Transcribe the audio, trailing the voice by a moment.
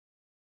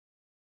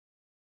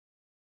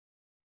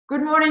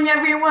Good morning,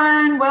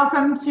 everyone.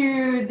 Welcome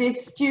to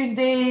this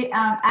Tuesday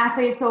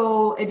Athlete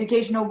Soul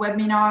educational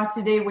webinar.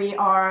 Today we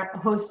are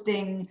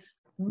hosting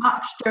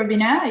Marc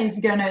Stcherbina. He's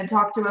going to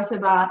talk to us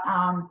about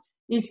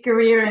his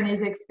career and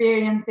his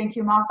experience. Thank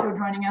you, Marc, for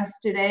joining us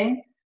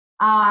today.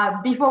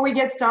 Before we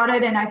get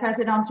started and I pass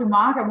it on to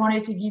Marc, I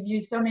wanted to give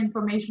you some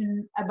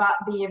information about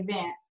the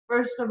event.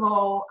 First of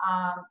all,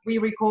 we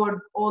record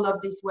all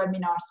of this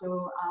webinar,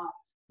 so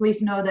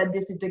please know that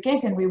this is the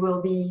case, and we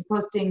will be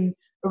posting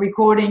a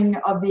recording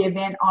of the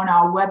event on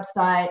our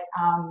website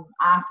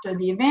after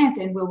the event,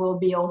 and we will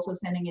be also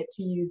sending it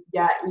to you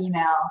via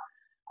email.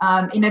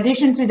 In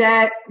addition to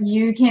that,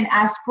 you can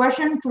ask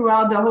questions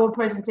throughout the whole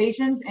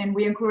presentations, and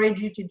we encourage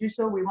you to do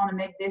so. We want to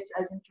make this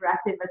as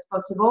interactive as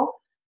possible.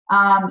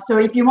 So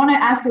if you want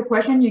to ask a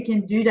question, you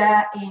can do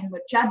that in the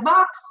chat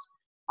box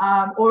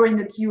or in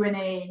the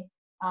Q&A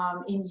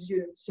in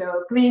Zoom.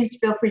 So please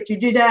feel free to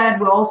do that.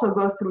 We'll also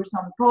go through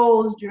some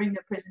polls during the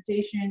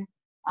presentation,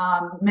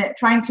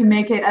 trying to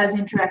make it as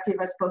interactive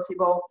as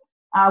possible.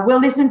 We'll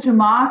listen to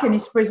Marc and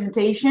his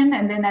presentation,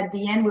 and then at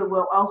the end we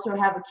will also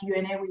have a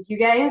Q&A with you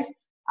guys.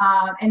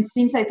 And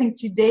since I think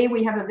today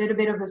we have a little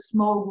bit of a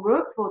small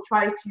group, we'll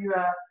try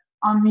to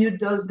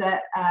unmute those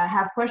that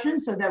have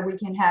questions so that we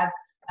can have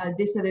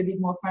this a little bit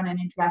more fun and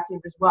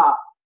interactive as well.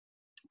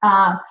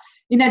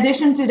 In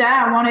addition to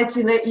that, I wanted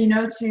to let you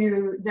know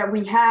that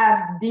we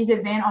have this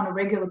event on a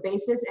regular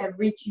basis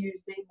every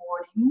Tuesday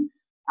morning.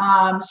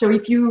 So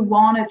if you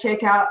want to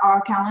check out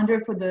our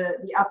calendar for the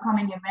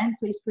upcoming event,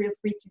 please feel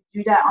free to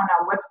do that on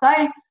our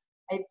website.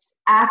 It's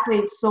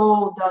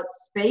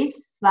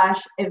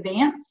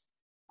athletesoul.space/events.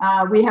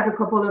 We have a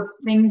couple of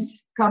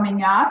things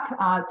coming up.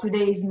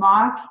 Today is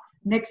Marc.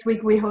 Next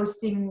week, we're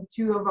hosting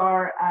two of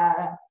our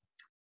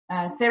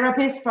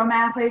therapists from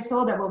Athlete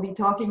Soul that will be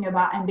talking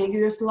about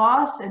ambiguous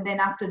loss. And then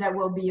after that,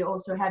 we'll be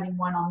also having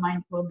one on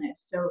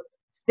mindfulness. So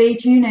stay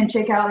tuned and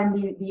check out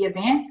the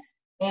event.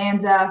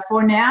 And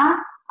for now,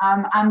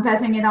 I'm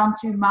passing it on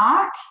to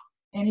Marc,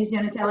 and he's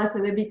going to tell us a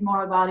little bit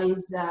more about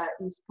his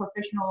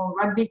professional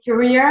rugby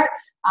career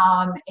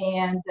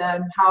and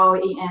how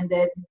he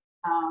ended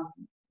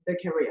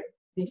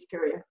this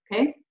career.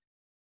 Okay?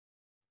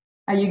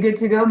 Are you good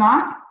to go,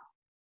 Marc?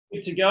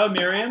 Good to go,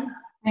 Miriam.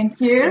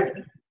 Thank you.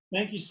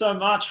 Thank you so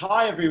much.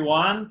 Hi,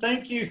 everyone.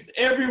 Thank you,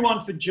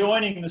 everyone, for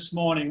joining this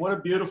morning. What a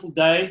beautiful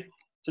day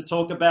to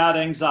talk about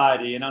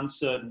anxiety and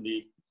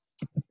uncertainty.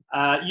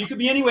 You could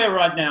be anywhere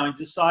right now and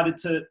decided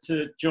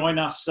to join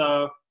us,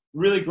 so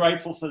really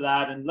grateful for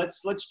that. And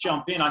let's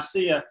jump in. I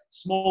see a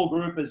small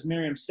group, as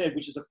Miriam said,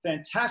 which is a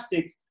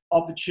fantastic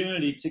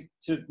opportunity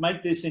to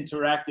make this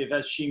interactive,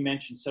 as she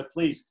mentioned. So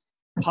please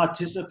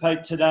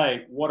participate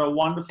today. What a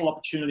wonderful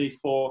opportunity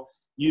for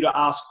you to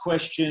ask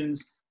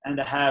questions and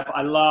to have,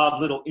 I love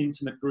little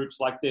intimate groups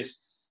like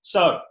this.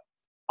 So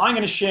I'm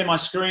going to share my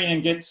screen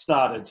and get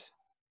started.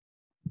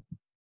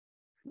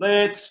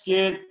 Let's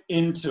get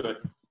into it.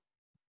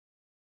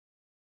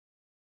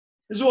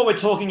 This is what we're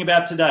talking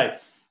about today.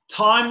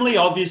 Timely,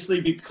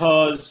 obviously,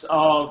 because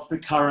of the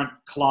current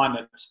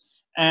climate.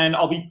 And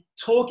I'll be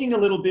talking a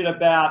little bit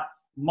about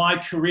my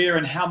career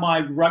and how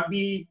my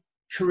rugby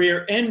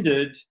career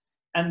ended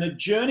and the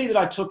journey that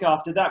I took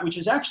after that, which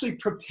has actually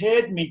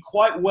prepared me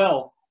quite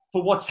well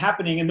for what's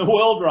happening in the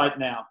world right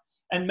now,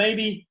 and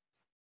maybe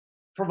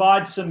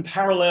provide some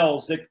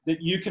parallels that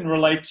you can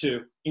relate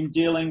to in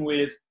dealing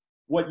with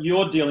what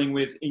you're dealing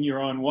with in your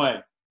own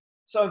way.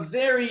 So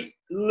very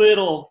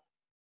little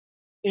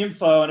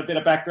info and a bit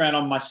of background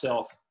on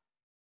myself.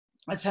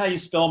 That's how you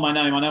spell my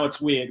name. I know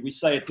it's weird. We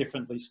say it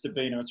differently,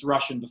 Stcherbina. It's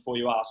Russian before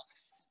you ask.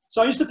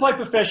 So I used to play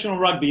professional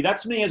rugby.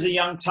 That's me as a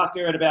young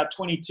tucker at about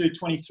 22,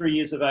 23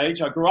 years of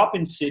age. I grew up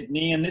in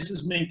Sydney, and this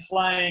is me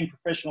playing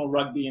professional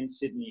rugby in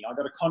Sydney. I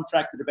got a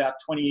contract at about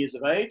 20 years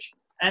of age.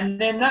 And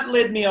then that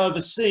led me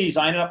overseas.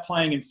 I ended up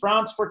playing in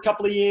France for a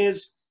couple of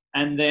years,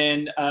 and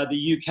then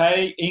the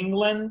UK,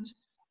 England.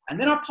 And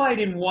then I played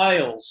in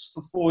Wales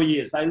for 4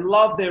 years. They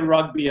love their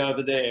rugby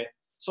over there.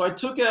 So I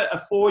took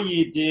a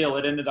 4-year deal,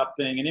 it ended up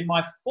being. And in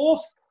my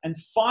fourth and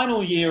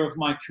final year of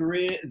my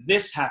career,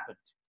 this happened.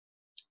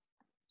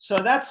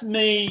 So that's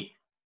me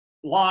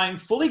lying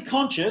fully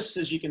conscious,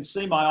 as you can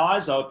see my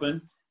eyes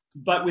open,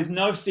 but with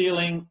no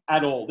feeling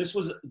at all. This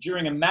was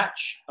during a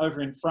match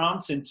over in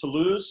France, in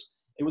Toulouse.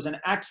 It was an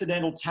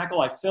accidental tackle.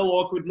 I fell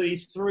awkwardly.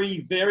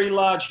 3 very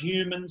large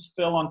humans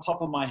fell on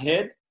top of my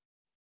head,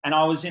 and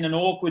I was in an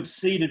awkward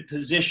seated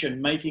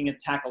position making a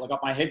tackle. I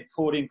got my head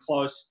caught in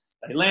close.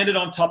 They landed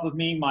on top of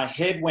me. My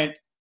head went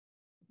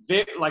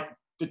like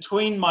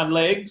between my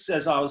legs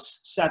as I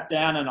was sat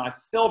down, and I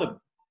felt a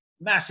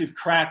massive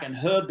crack and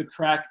heard the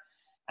crack,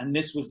 and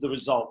this was the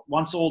result.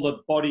 Once all the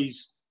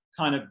bodies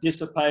kind of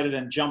dissipated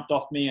and jumped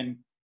off me and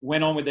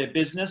went on with their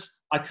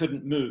business, I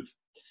couldn't move.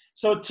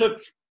 So it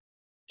took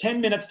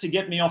 10 minutes to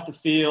get me off the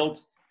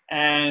field,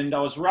 and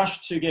I was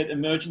rushed to get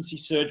emergency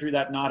surgery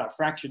that night. I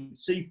fractured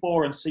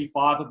C4 and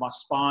C5 of my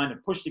spine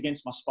and pushed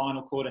against my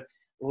spinal cord.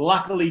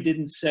 Luckily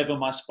didn't sever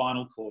my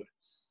spinal cord.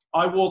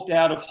 I walked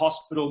out of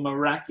hospital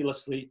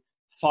miraculously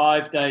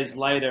 5 days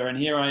later, and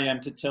here I am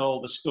to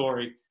tell the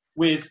story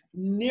with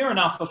near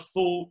enough a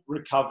full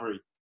recovery.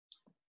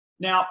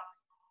 Now,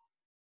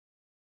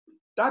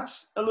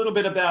 that's a little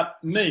bit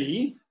about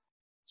me.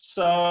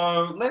 So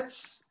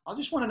I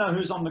just want to know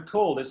who's on the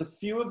call. There's a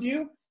few of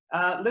you.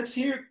 Let's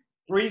hear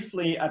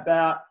briefly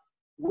about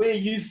where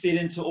you fit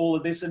into all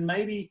of this and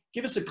maybe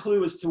give us a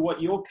clue as to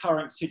what your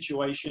current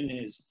situation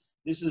is.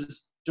 This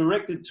is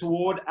directed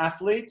toward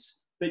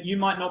athletes, but you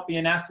might not be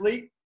an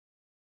athlete.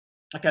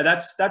 Okay,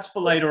 that's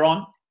for later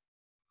on.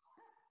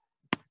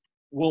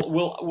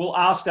 We'll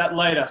ask that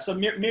later. So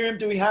Miriam,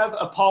 do we have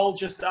a poll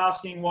just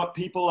asking what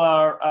people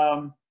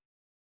are?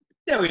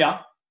 There we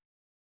are.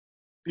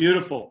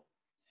 Beautiful.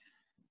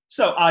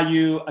 So are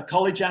you a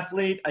college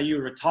athlete? Are you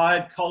a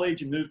retired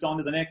college and moved on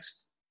to the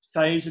next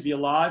phase of your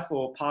life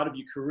or part of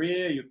your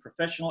career? You're a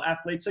professional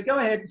athlete. So go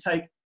ahead and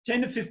take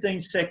 10 to 15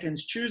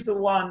 seconds. Choose the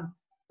one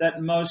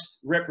that most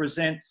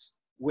represents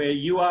where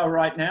you are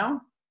right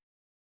now.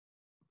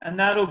 And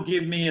that'll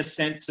give me a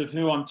sense of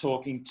who I'm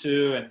talking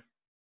to, and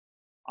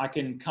I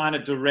can kind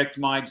of direct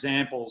my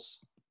examples.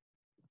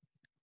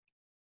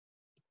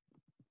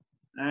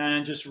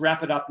 And just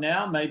wrap it up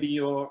now. Maybe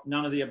you're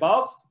none of the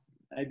above.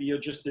 Maybe you're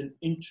just an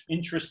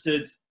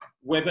interested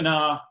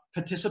webinar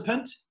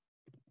participant.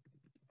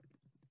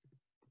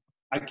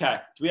 Okay,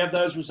 do we have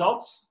those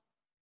results,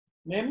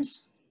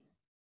 Mims?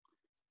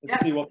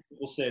 Let's see what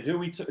people said.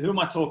 Who am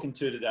I talking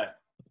to today?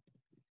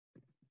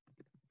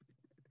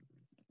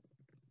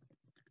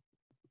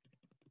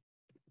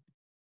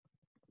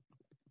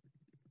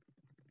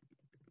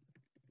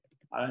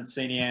 I don't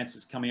see any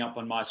answers coming up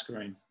on my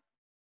screen.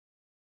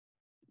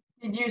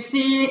 Did you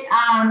see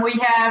we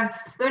have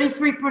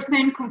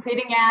 33%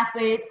 competing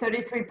athletes,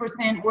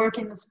 33% work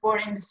in the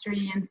sport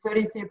industry, and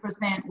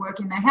 33% work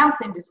in the health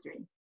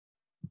industry?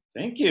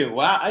 Thank you.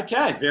 Wow.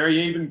 Okay. Very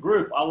even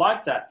group. I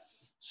like that.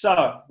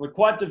 So we're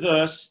quite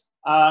diverse.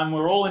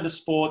 We're all into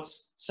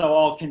sports. So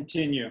I'll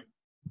continue.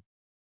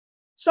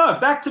 So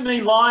back to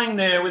me lying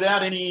there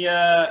without any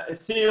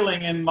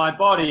feeling in my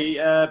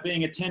body,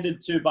 being attended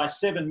to by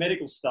 7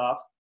 medical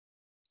staff.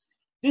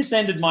 This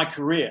ended my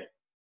career.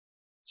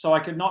 So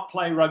I could not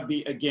play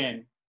rugby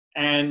again.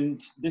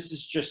 And this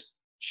is just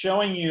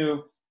showing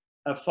you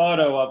a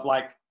photo of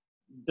like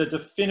the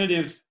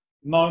definitive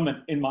moment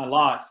in my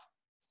life.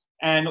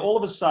 And all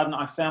of a sudden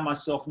I found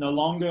myself no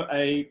longer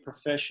a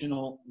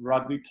professional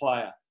rugby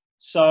player.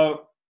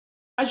 So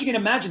as you can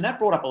imagine, that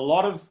brought up a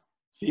lot of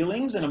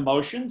feelings and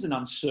emotions and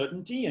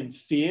uncertainty and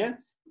fear.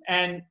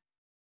 And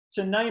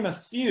to name a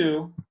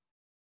few,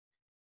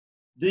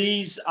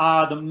 these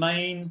are the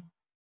main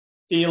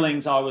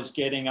feelings I was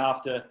getting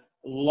after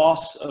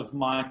loss of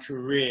my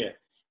career.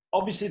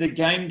 Obviously, the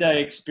game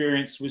day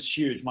experience was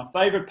huge. My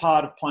favorite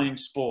part of playing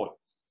sport.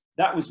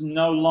 That was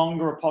no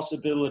longer a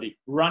possibility.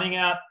 Running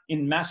out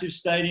in massive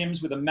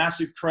stadiums with a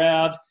massive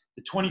crowd,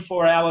 the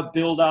 24-hour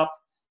build-up,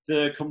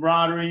 the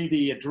camaraderie,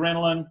 the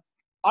adrenaline,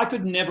 I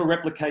could never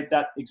replicate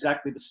that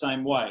exactly the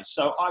same way.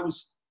 So I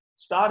was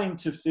starting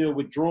to feel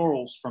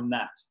withdrawals from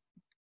that.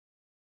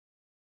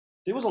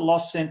 There was a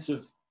lost sense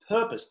of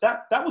purpose.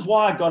 That was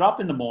why I got up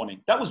in the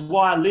morning. That was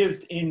why I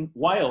lived in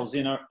Wales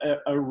in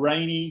a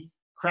rainy,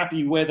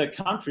 crappy weather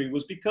country,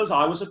 was because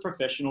I was a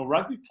professional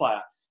rugby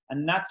player.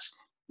 And that's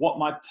what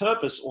my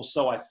purpose, or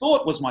so I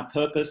thought was my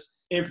purpose,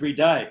 every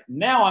day.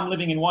 Now I'm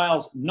living in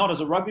Wales, not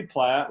as a rugby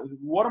player.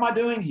 What am I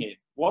doing here?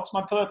 What's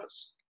my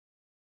purpose?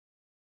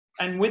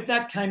 And with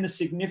that came the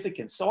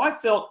significance. So I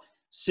felt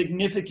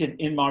significant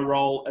in my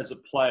role as a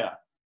player.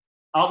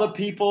 Other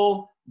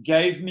people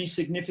gave me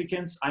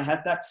significance. I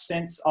had that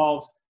sense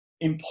of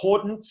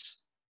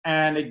importance,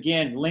 and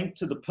again, linked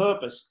to the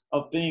purpose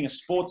of being a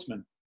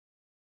sportsman.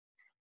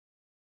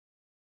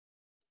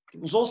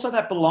 It was also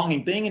that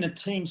belonging, being in a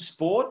team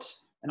sport,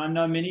 and I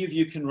know many of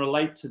you can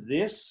relate to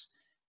this,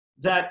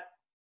 that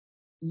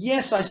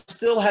yes, I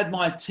still had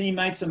my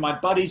teammates and my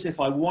buddies if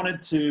I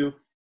wanted to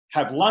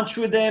have lunch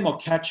with them or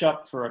catch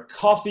up for a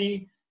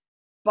coffee,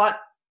 but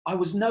I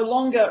was no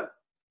longer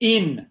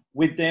in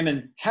with them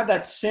and have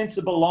that sense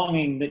of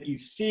belonging that you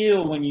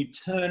feel when you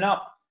turn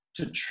up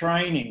to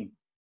training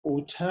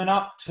or turn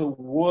up to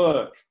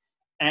work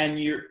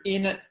and you're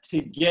in it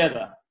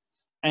together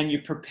and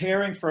you're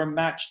preparing for a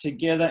match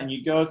together and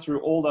you go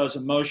through all those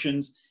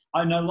emotions.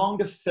 I no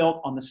longer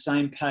felt on the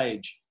same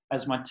page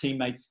as my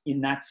teammates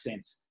in that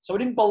sense. So I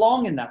didn't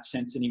belong in that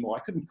sense anymore.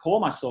 I couldn't call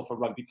myself a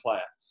rugby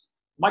player.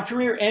 My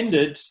career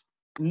ended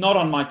not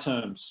on my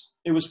terms.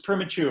 It was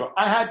premature.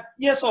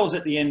 Yes, I was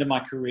at the end of my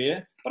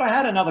career, but I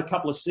had another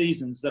couple of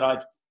seasons that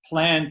I'd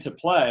planned to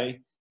play,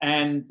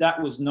 and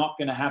that was not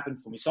going to happen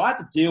for me. So I had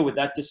to deal with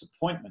that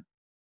disappointment.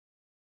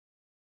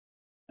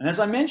 And as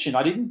I mentioned,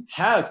 I didn't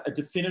have a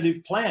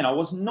definitive plan. I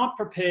was not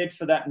prepared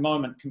for that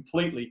moment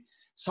completely.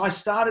 So I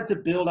started to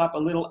build up a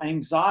little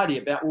anxiety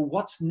about, well,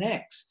 what's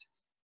next?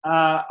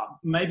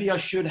 Maybe I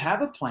should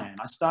have a plan.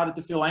 I started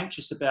to feel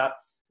anxious about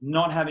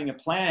not having a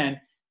plan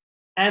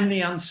and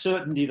the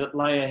uncertainty that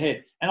lay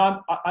ahead. And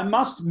I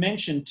must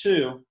mention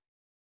too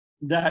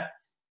that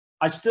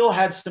I still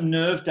had some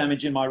nerve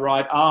damage in my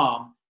right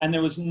arm, and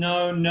there was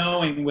no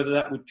knowing whether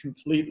that would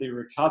completely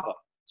recover.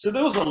 So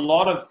there was a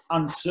lot of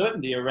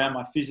uncertainty around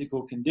my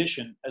physical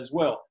condition as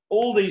well.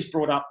 All these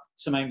brought up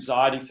some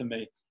anxiety for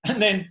me.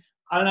 And then,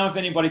 I don't know if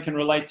anybody can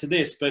relate to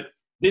this, but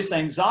this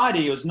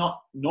anxiety was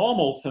not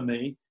normal for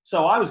me.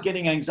 So I was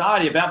getting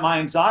anxiety about my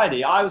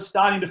anxiety. I was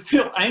starting to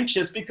feel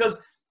anxious because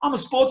I'm a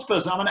sports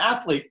person, I'm an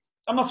athlete.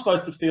 I'm not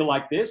supposed to feel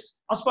like this.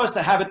 I'm supposed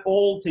to have it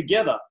all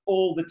together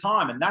all the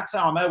time. And that's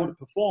how I'm able to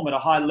perform at a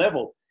high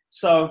level.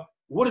 So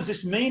what does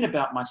this mean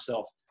about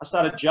myself? I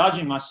started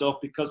judging myself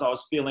because I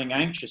was feeling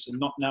anxious and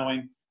not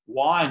knowing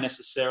why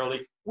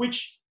necessarily,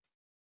 which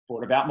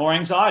brought about more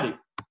anxiety.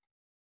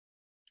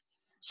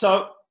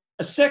 So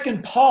a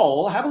second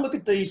poll, have a look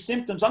at these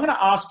symptoms. I'm going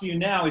to ask you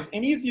now if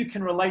any of you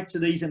can relate to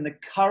these in the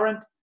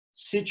current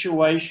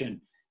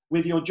situation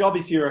with your job.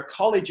 If you're a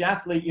college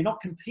athlete, you're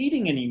not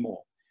competing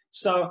anymore.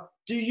 So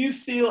do you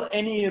feel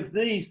any of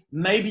these?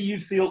 Maybe you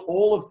feel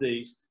all of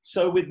these.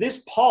 So with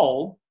this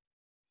poll,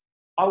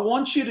 I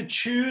want you to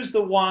choose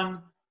the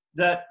one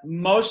that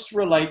most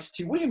relates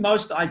to, what do you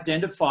most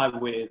identify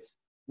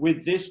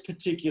with this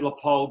particular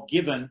poll,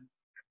 given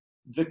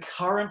the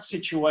current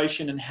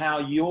situation and how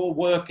your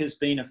work has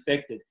been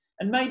affected.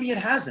 And maybe it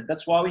hasn't.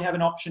 That's why we have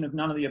an option of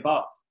none of the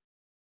above.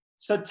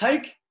 So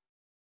take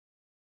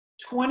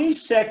 20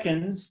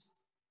 seconds.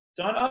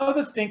 Don't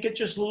overthink it.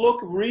 Just look,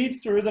 read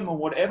through them, and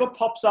whatever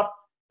pops up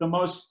the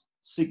most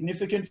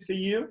significant for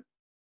you,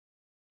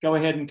 go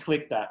ahead and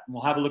click that, and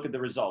we'll have a look at the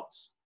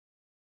results.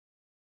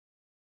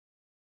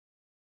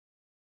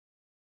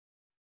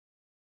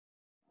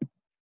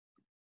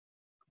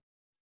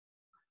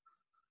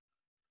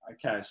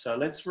 Okay, so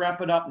let's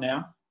wrap it up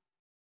now.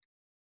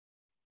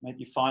 Make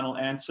your final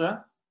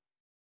answer.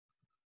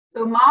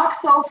 So Mark,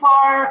 so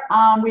far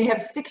we have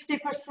 60%,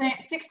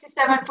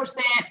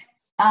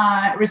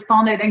 67%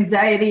 responded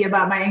anxiety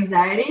about my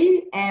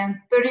anxiety, and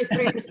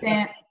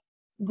 33%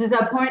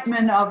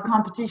 disappointment of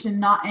competition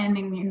not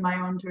ending in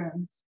my own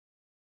terms.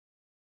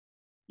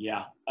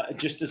 Yeah,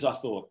 just as I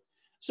thought.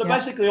 So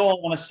basically all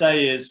I want to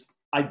say is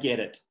I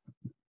get it.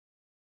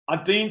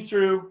 I've been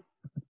through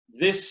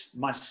this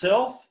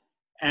myself,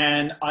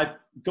 and I've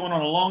gone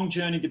on a long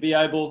journey to be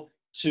able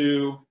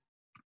to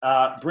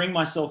bring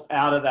myself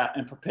out of that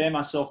and prepare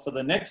myself for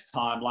the next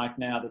time like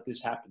now that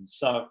this happens.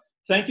 So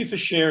thank you for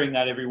sharing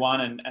that,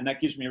 everyone. And that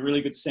gives me a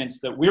really good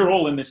sense that we're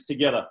all in this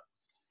together.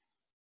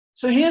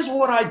 So here's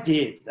what I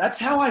did. That's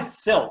how I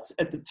felt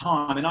at the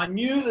time. And I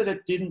knew that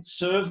it didn't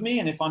serve me.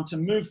 And if I'm to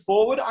move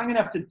forward, I'm going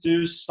to have to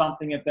do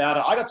something about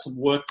it. I got some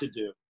work to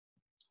do.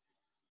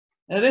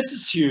 Now, this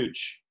is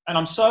huge. And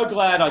I'm so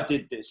glad I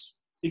did this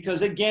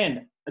because,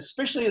 again,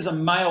 especially as a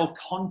male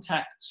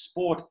contact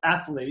sport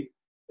athlete,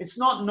 it's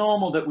not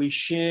normal that we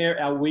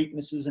share our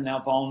weaknesses and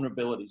our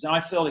vulnerabilities. And I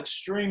felt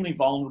extremely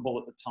vulnerable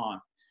at the time.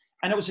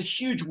 And it was a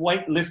huge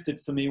weight lifted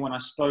for me when I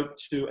spoke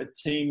to a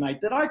teammate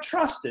that I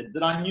trusted,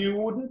 that I knew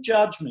wouldn't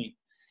judge me.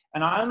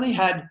 And I only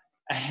had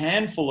a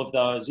handful of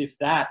those, if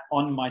that,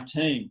 on my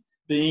team,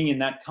 being in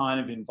that kind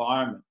of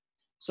environment.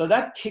 So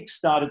that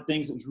kick-started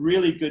things. It was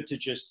really good to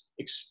just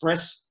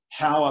express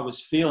how I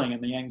was feeling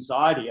and the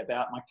anxiety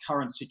about my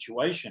current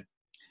situation.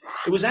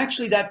 It was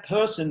actually that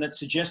person that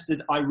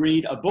suggested I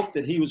read a book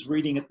that he was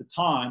reading at the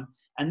time,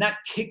 and that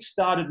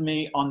kick-started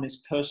me on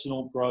this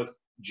personal growth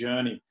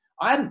journey.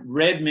 I hadn't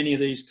read many of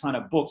these kind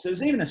of books.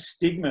 There's even a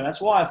stigma. That's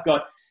why I've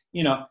got,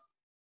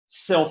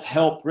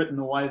 self-help written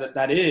the way that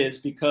that is,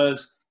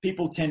 because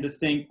people tend to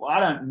think, well, I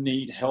don't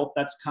need help.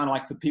 That's kind of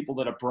like for people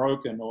that are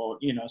broken or,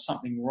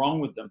 something wrong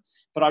with them.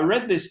 But I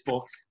read this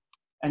book,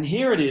 and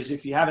here it is.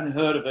 If you haven't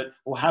heard of it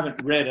or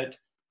haven't read it,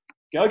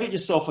 go get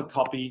yourself a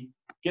copy,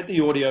 get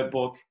the audio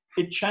book.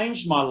 It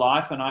changed my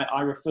life, and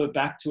I refer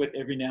back to it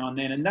every now and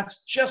then. And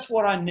that's just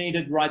what I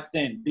needed right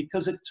then,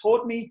 because it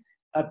taught me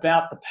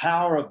about the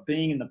power of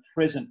being in the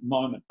present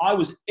moment. I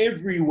was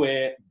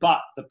everywhere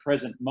but the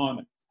present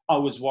moment. I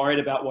was worried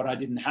about what I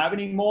didn't have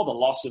anymore, the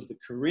loss of the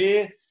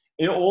career.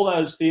 All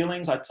those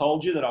feelings I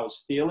told you that I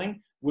was feeling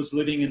was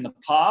living in the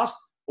past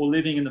or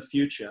living in the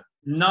future,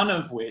 none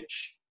of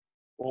which,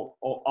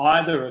 or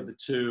either of the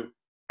two,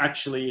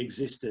 actually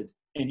existed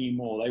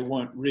anymore. They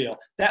weren't real.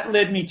 That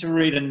led me to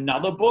read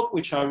another book,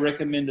 which I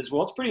recommend as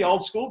well. It's pretty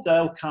old school,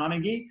 Dale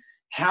Carnegie,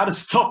 How to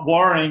Stop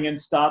Worrying and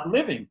Start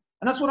Living.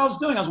 And that's what I was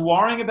doing. I was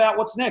worrying about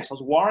what's next. I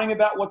was worrying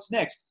about what's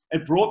next.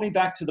 It brought me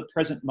back to the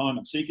present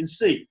moment. So you can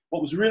see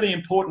what was really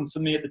important for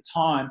me at the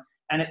time,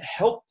 and it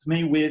helped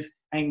me with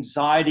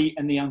anxiety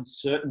and the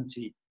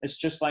uncertainty. It's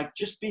just like,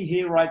 just be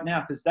here right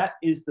now, because that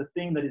is the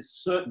thing that is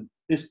certain,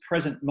 this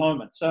present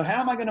moment. So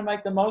how am I going to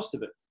make the most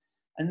of it?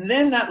 And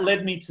then that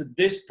led me to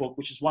this book,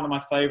 which is one of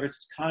my favorites.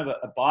 It's kind of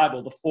a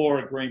Bible, The 4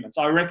 Agreements.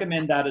 I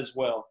recommend that as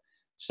well.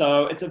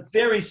 So it's a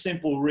very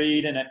simple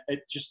read, and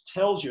it just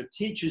tells you, it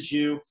teaches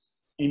you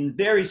in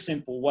very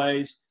simple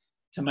ways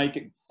to make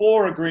it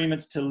 4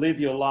 agreements to live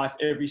your life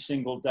every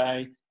single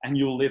day, and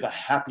you'll live a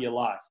happier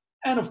life.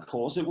 And of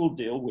course, it will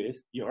deal with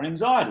your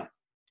anxiety.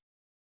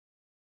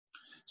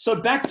 So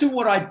back to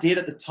what I did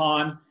at the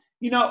time,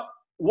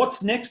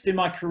 what's next in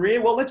my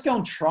career? Well, let's go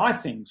and try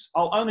things.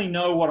 I'll only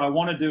know what I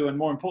want to do, and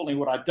more importantly,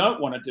 what I don't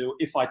want to do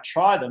if I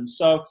try them.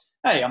 So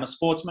hey, I'm a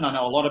sportsman. I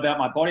know a lot about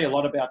my body, a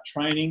lot about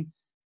training.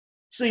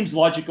 Seems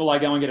logical I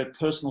go and get a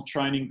personal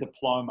training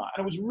diploma.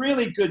 And it was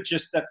really good,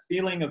 just that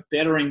feeling of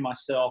bettering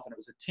myself. And it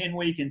was a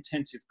 10-week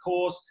intensive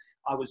course.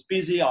 I was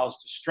busy, I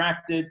was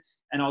distracted,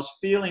 and I was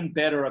feeling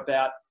better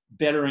about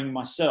bettering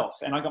myself.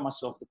 And I got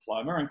myself a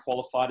diploma and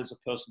qualified as a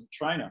personal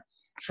trainer.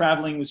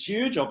 Traveling was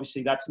huge.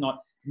 Obviously, that's not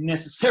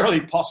necessarily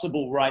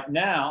possible right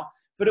now,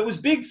 but it was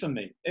big for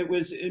me. It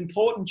was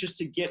important just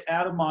to get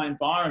out of my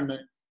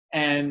environment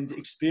and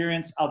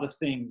experience other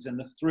things and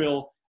the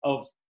thrill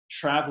of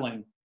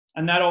traveling.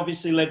 And that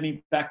obviously led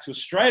me back to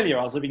Australia.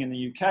 I was living in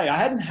the UK. I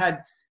hadn't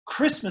had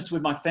Christmas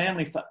with my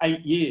family for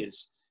 8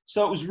 years.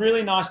 So it was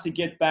really nice to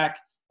get back.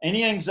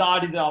 Any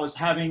anxiety that I was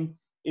having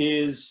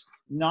is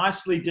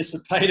nicely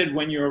dissipated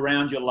when you're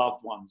around your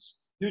loved ones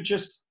who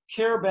just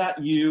care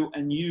about you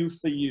and you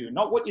for you.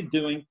 Not what you're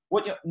doing,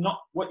 not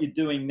what you're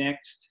doing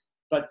next,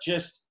 but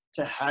just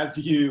to have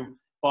you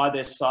by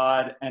their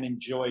side and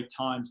enjoy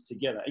times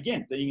together.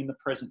 Again, being in the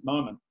present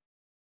moment.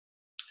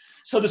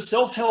 So the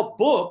self-help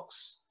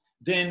books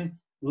then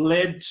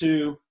led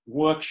to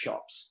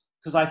workshops,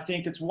 because I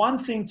think it's one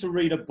thing to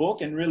read a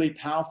book and really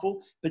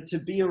powerful, but to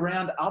be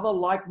around other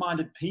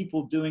like-minded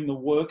people doing the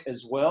work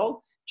as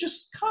well,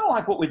 just kind of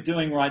like what we're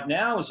doing right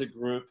now as a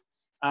group,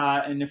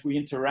 and if we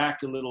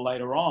interact a little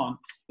later on,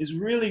 is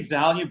really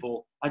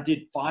valuable. I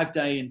did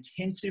 5-day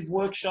intensive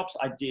workshops.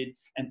 I did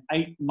an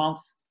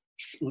 8-month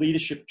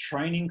leadership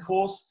training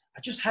course.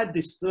 I just had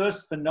this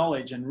thirst for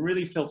knowledge and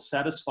really felt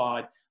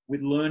satisfied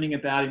with learning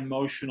about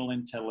emotional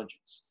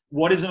intelligence.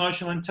 What is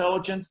emotional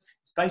intelligence?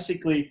 It's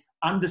basically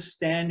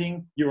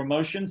understanding your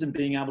emotions and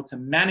being able to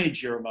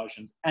manage your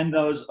emotions and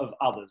those of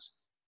others,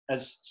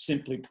 as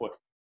simply put.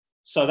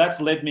 So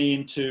that's led me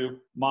into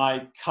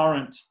my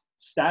current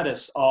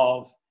status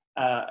of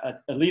a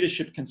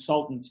leadership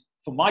consultant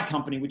for my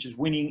company, which is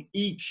Winning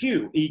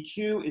EQ.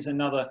 EQ is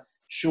another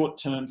short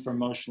term for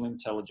emotional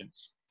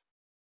intelligence.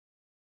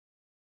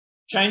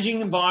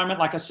 Changing environment,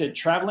 like I said,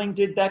 traveling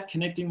did that,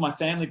 connecting my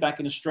family back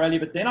in Australia.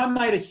 But then I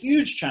made a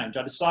huge change.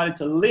 I decided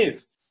to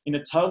live in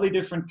a totally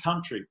different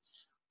country.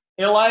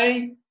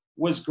 LA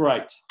was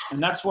great,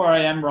 and that's where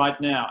I am right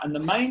now. And the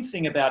main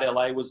thing about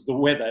LA was the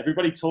weather.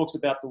 Everybody talks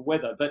about the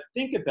weather, but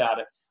think about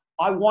it.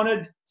 I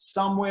wanted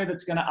somewhere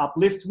that's going to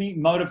uplift me,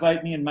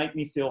 motivate me, and make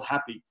me feel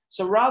happy.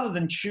 So rather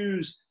than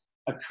choose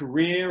a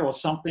career or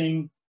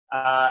something,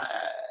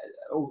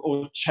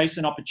 or chase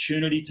an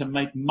opportunity to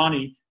make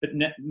money, but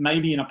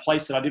maybe in a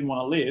place that I didn't want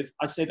to live,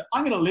 I said,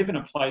 I'm going to live in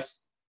a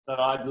place that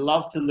I'd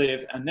love to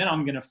live, and then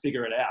I'm going to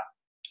figure it out.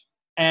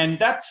 And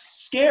that's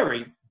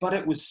scary, but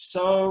it was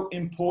so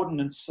important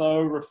and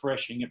so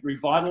refreshing. It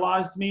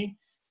revitalized me.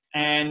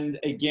 And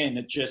again,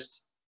 it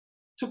just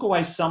took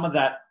away some of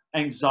that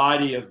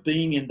anxiety of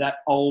being in that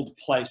old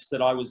place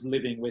that I was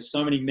living, where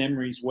so many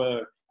memories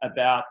were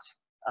about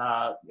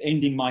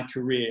ending my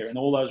career and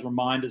all those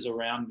reminders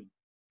around me.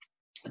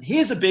 And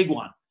here's a big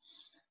one.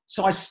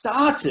 So I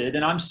started,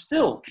 and I'm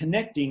still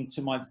connecting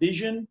to my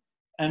vision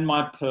and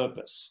my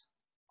purpose.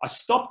 I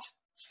stopped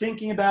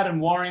thinking about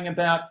and worrying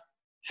about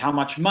how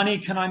much money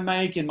can I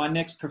make in my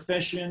next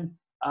profession.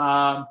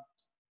 I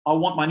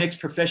want my next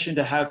profession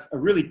to have a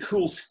really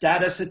cool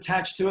status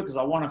attached to it because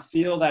I want to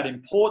feel that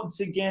importance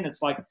again.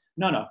 It's like,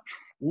 no,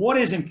 what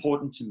is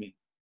important to me?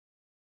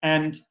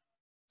 And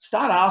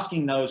start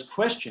asking those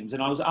questions.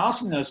 And I was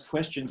asking those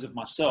questions of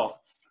myself.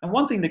 And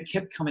one thing that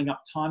kept coming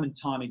up time and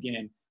time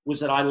again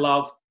was that I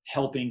love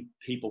helping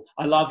people.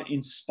 I love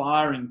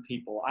inspiring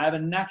people. I have a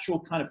natural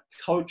kind of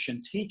coach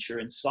and teacher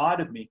inside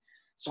of me.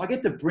 So I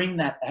get to bring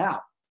that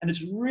out. And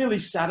it's really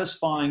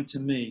satisfying to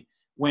me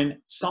when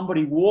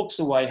somebody walks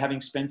away having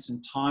spent some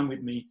time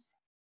with me,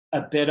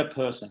 a better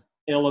person,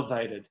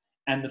 elevated.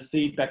 And the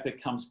feedback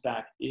that comes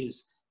back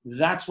is,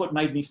 that's what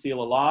made me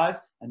feel alive.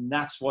 And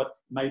that's what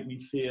made me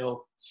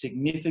feel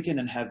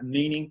significant and have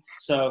meaning.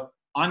 So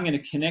I'm going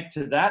to connect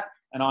to that.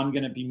 And I'm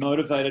going to be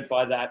motivated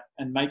by that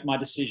and make my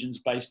decisions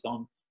based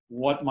on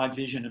what my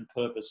vision and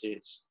purpose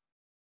is.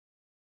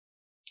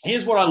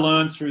 Here's what I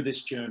learned through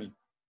this journey.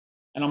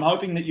 And I'm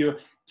hoping that you're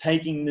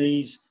taking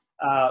these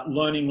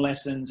learning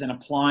lessons and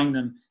applying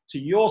them to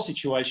your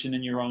situation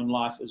in your own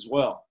life as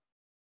well.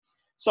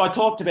 So I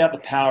talked about the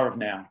power of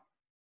now.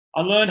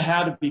 I learned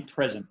how to be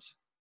present,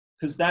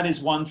 because that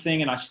is one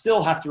thing, and I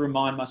still have to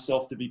remind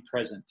myself to be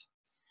present.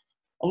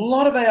 A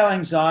lot of our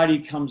anxiety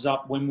comes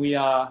up when we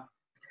are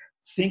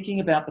thinking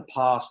about the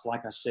past,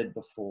 like I said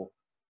before,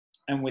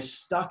 and we're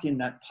stuck in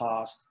that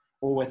past,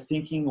 or we're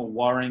thinking or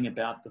worrying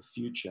about the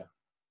future.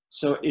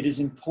 So it is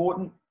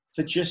important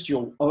for just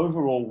your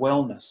overall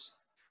wellness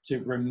to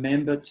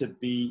remember to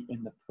be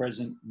in the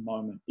present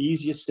moment.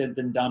 Easier said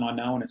than done, I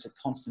know, and it's a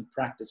constant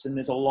practice, and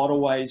there's a lot of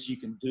ways you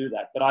can do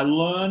that. But I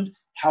learned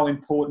how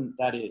important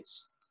that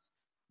is.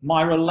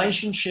 My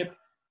relationship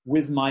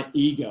with my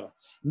ego.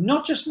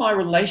 Not just my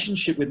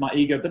relationship with my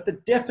ego, but the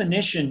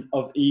definition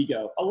of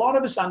ego. A lot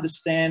of us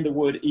understand the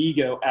word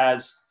ego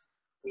as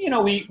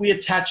we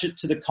attach it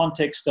to the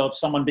context of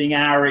someone being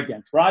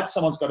arrogant, right?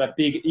 Someone's got a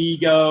big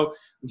ego.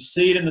 We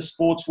see it in the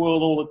sports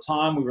world all the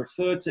time. We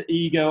refer to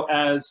ego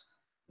as,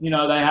 they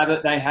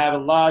have a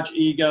large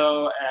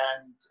ego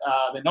and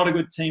they're not a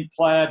good team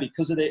player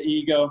because of their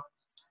ego.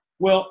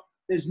 Well,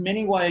 there's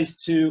many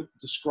ways to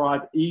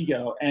describe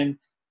ego. And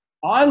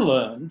I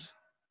learned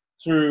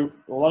through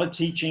a lot of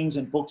teachings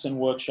and books and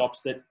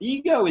workshops that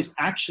ego is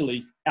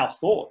actually our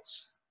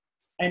thoughts.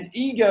 And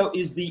ego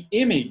is the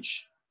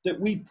image that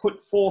we put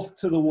forth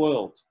to the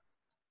world.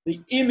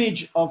 The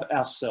image of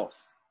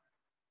ourself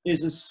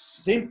is as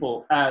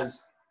simple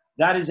as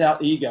that is our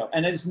ego,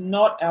 and it is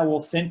not our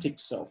authentic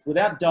self.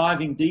 Without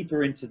diving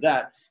deeper into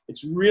that,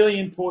 it's really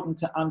important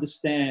to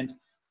understand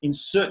in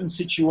certain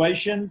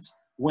situations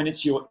when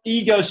it's your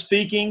ego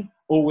speaking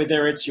or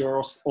whether it's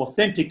your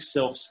authentic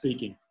self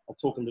speaking. I'll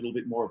talk a little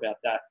bit more about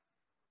that.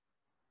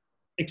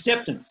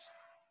 Acceptance.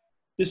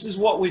 This is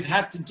what we've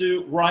had to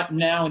do right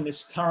now in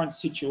this current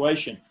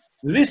situation.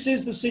 This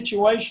is the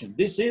situation.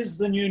 This is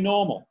the new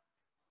normal.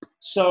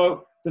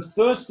 So the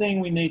first thing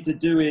we need to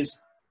do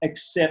is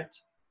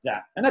accept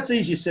that. And that's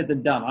easier said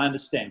than done, I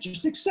understand.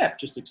 Just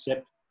accept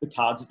the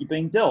cards that you're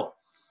being dealt.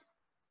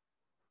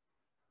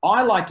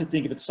 I like to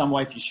think of it some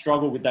way, if you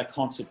struggle with that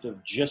concept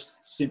of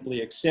just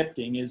simply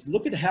accepting, is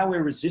look at how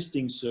we're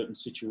resisting certain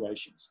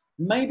situations.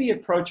 Maybe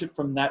approach it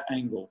from that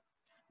angle.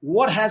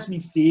 What has me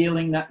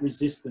feeling that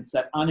resistance,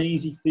 that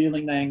uneasy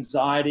feeling, the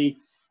anxiety?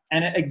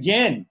 And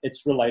again,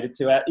 it's related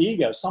to our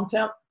ego.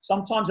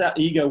 Sometimes our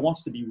ego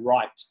wants to be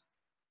right.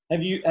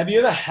 Have you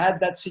ever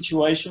had that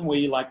situation where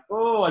you're like,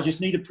 oh, I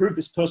just need to prove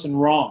this person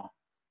wrong,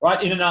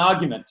 right? In an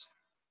argument.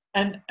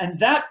 And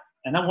then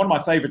one of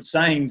my favorite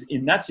sayings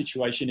in that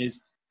situation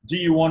is, do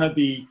you want to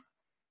be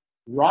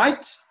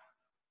right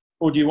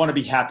or do you want to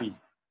be happy?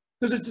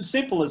 Because it's as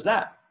simple as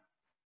that.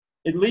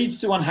 It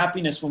leads to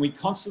unhappiness when we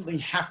constantly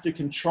have to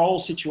control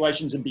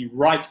situations and be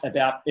right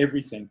about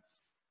everything.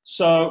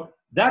 So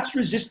that's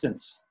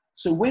resistance.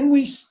 So when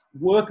we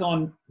work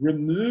on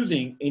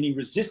removing any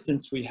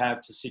resistance we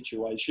have to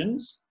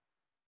situations,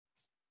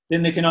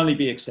 then there can only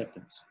be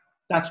acceptance.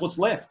 That's what's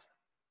left,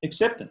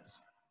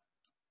 acceptance.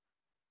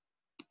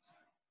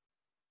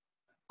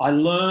 I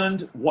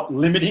learned what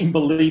limiting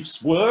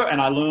beliefs were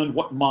and I learned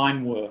what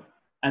mine were,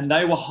 and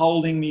they were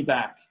holding me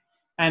back.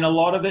 And a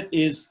lot of it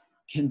is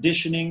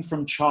conditioning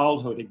from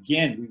childhood.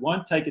 Again, we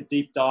won't take a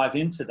deep dive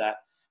into that,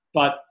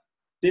 but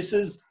this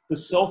is the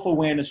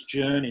self-awareness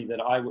journey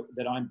that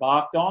I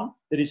embarked on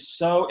that is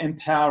so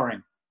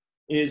empowering.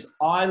 Is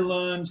I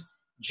learned,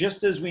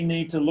 just as we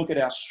need to look at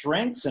our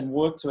strengths and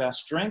work to our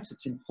strengths,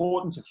 it's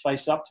important to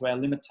face up to our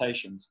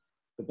limitations,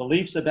 the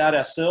beliefs about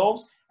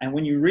ourselves. And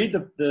when you read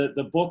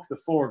the book, The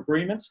Four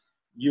Agreements,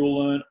 you'll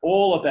learn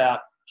all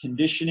about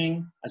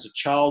conditioning as a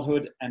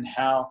childhood and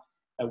how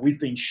we've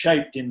been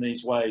shaped in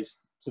these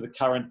ways to the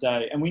current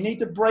day. And we need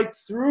to break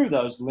through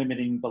those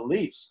limiting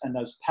beliefs and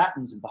those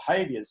patterns and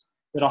behaviors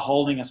that are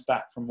holding us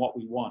back from what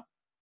we want.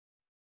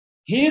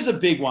 Here's a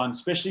big one,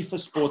 especially for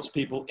sports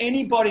people.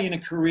 Anybody in a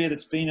career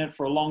that's been in it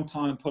for a long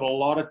time and put a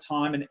lot of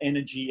time and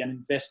energy and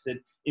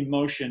invested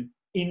emotion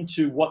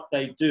into what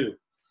they do.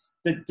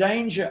 The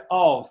danger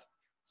of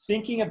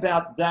thinking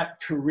about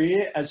that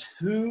career as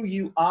who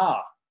you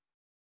are.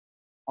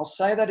 I'll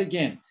say that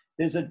again.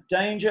 There's a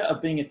danger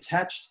of being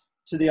attached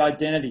to the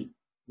identity.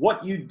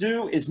 What you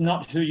do is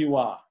not who you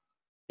are.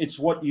 It's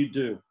what you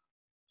do.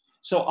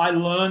 So I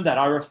learned that.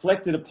 I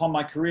reflected upon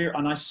my career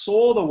and I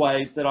saw the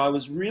ways that I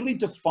was really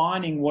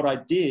defining what I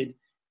did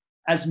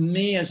as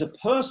me as a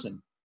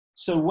person.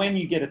 So when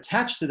you get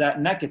attached to that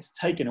and that gets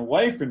taken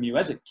away from you,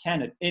 as it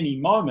can at any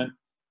moment,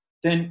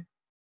 then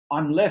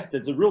I'm left.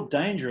 There's a real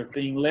danger of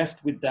being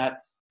left with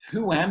that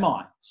who am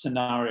I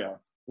scenario.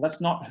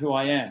 That's not who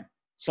I am.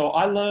 So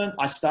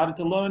I started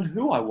to learn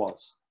who I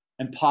was.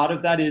 And part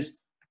of that is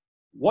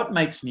what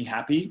makes me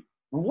happy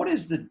and what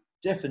is the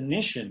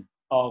definition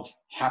of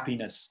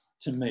happiness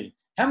to me.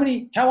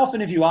 How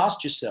often have you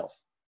asked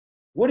yourself,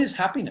 what is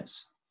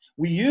happiness?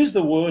 We use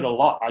the word a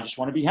lot. I just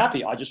want to be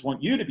happy. I just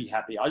want you to be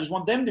happy. I just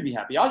want them to be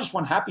happy. I just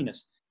want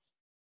happiness.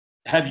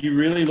 Have you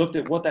really looked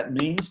at what that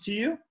means to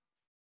you?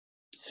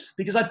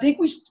 Because I think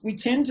we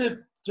tend to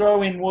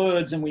throw in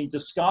words and we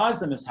disguise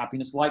them as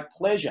happiness, like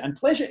pleasure. And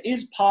pleasure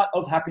is part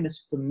of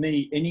happiness for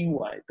me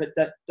anyway, but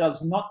that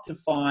does not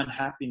define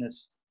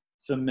happiness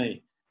for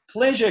me.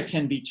 Pleasure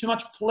can be too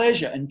much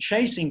pleasure, and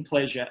chasing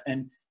pleasure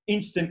and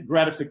instant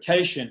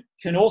gratification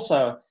can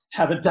also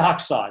have a dark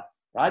side,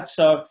 right?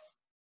 So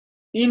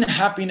in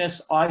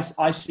happiness,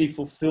 I see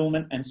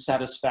fulfillment and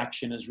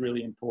satisfaction as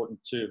really important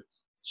too.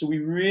 So we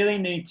really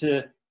need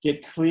to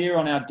get clear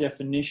on our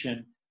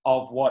definition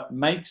of what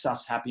makes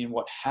us happy and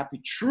what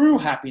true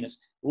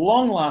happiness,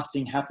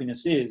 long-lasting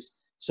happiness is,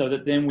 so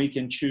that then we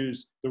can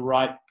choose the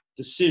right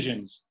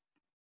decisions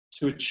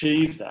to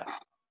achieve that.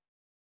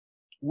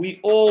 We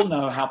all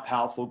know how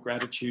powerful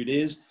gratitude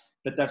is,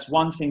 but that's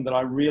one thing that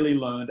I really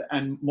learned.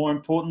 And more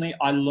importantly,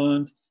 I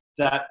learned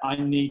that I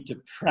need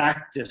to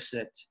practice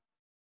it.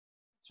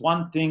 It's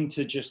one thing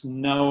to just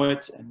know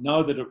it and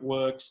know that it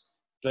works,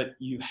 but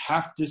you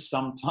have to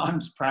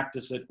sometimes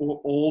practice it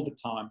all the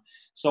time.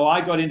 So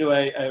I got into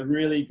a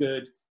really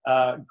good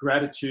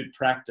gratitude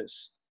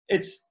practice.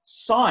 It's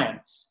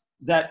science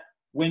that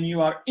when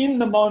you are in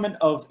the moment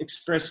of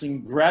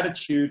expressing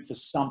gratitude for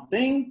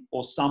something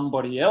or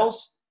somebody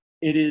else,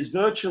 it is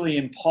virtually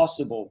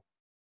impossible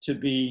to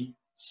be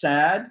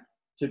sad,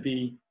 to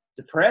be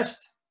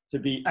depressed, to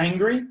be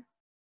angry.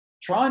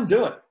 Try and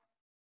do it.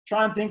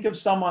 Try and think of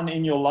someone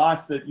in your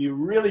life that you're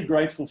really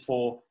grateful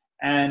for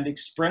and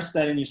express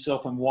that in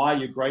yourself and why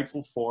you're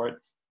grateful for it,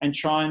 and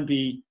try and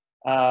be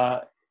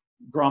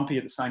grumpy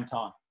at the same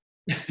time.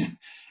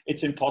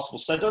 It's impossible.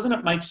 So doesn't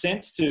it make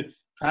sense to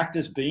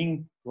practice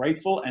being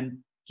grateful? And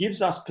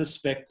gives us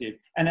perspective,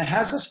 and it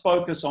has us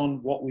focus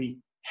on what we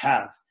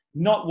have,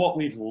 not what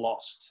we've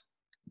lost.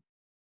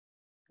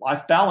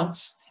 Life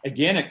balance,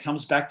 again, it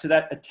comes back to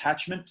that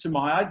attachment to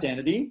my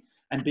identity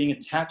and being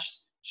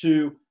attached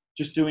to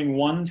just doing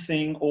one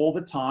thing all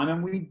the time.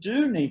 And we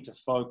do need to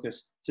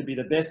focus to be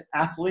the best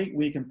athlete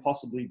we can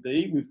possibly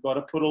be. We've got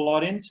to put a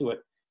lot into it.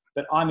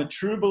 But I'm a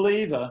true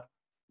believer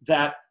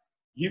that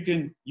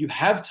you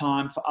have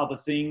time for other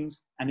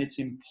things, and it's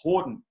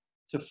important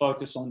to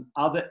focus on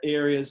other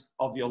areas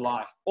of your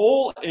life,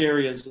 all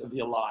areas of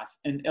your life,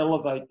 and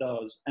elevate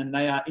those, and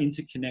they are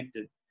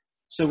interconnected.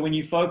 So when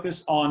you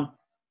focus on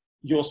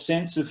your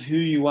sense of who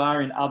you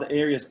are in other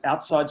areas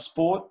outside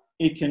sport,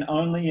 it can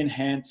only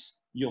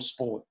enhance your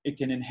sport. It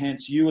can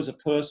enhance you as a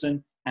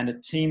person and a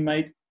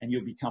teammate, and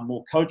you'll become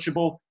more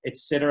coachable,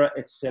 etc.,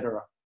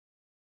 etc.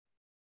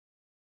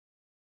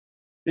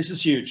 This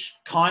is huge.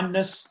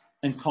 Kindness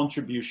and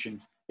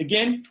contribution.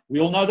 Again, we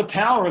all know the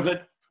power of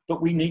it,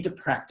 but we need to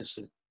practice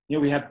it. You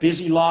know, we have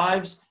busy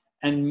lives,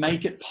 and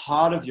make it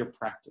part of your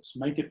practice.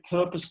 Make it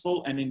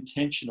purposeful and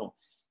intentional.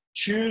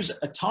 Choose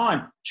a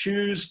time.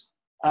 Choose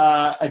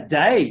a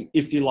day,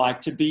 if you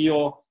like, to be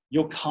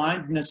your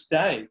kindness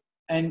day,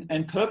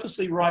 and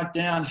purposely write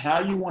down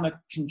how you want to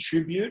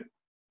contribute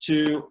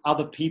to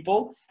other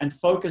people and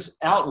focus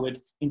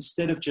outward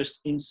instead of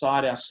just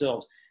inside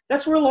ourselves.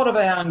 That's where a lot of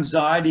our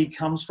anxiety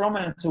comes from,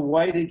 and it's a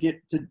way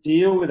to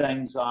deal with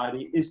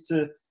anxiety is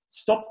to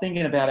stop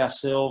thinking about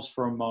ourselves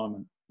for a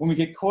moment. When we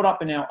get caught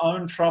up in our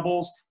own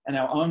troubles and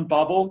our own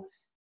bubble,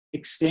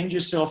 extend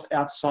yourself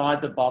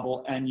outside the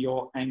bubble and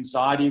your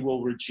anxiety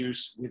will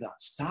reduce with us.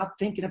 Start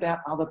thinking about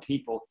other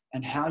people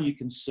and how you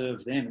can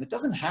serve them. And it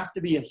doesn't have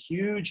to be a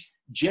huge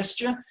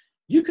gesture.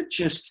 You could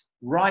just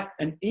write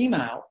an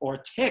email or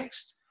a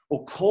text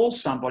or call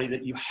somebody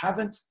that you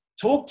haven't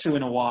talked to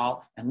in a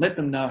while and let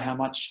them know how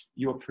much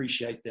you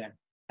appreciate them.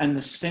 And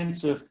the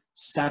sense of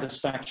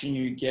satisfaction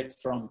you get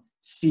from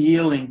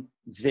feeling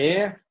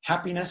their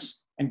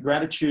happiness and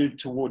gratitude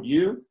toward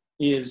you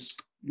is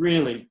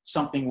really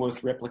something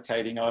worth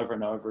replicating over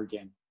and over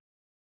again.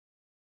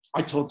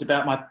 I talked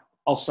about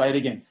I'll say it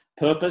again,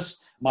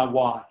 purpose, my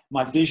why,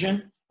 my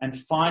vision, and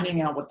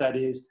finding out what that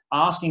is,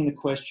 asking the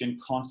question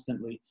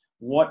constantly,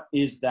 what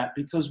is that?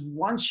 Because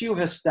once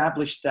you've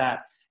established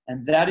that,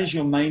 and that is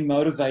your main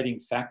motivating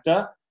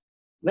factor,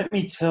 let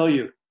me tell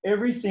you,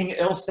 everything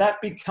else,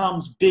 that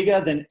becomes bigger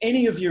than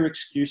any of your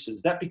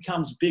excuses. That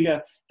becomes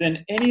bigger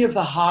than any of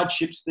the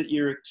hardships that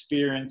you're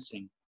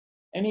experiencing.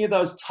 Any of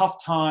those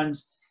tough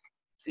times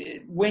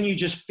when you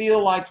just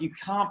feel like you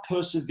can't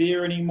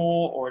persevere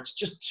anymore, or it's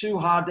just too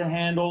hard to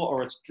handle,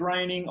 or it's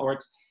draining, or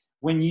it's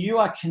when you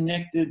are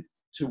connected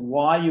to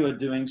why you are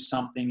doing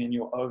something in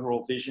your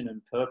overall vision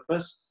and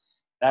purpose,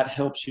 that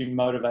helps you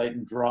motivate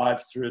and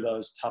drive through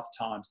those tough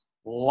times,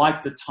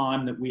 like the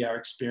time that we are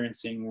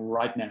experiencing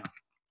right now.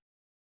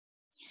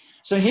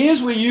 So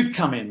here's where you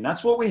come in.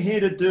 That's what we're here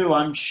to do.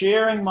 I'm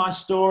sharing my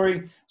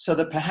story so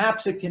that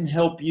perhaps it can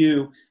help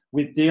you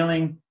with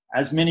dealing,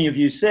 as many of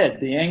you said,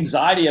 the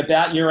anxiety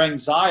about your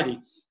anxiety.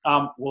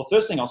 Well, the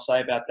first thing I'll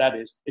say about that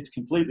is it's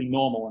completely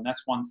normal, and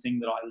that's one thing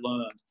that I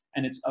learned.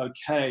 And it's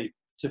okay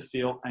to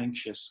feel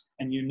anxious,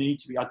 and you need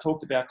to be. I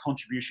talked about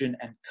contribution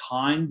and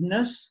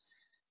kindness.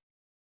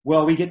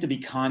 Well, we get to be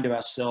kind to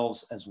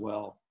ourselves as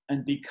well,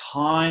 and be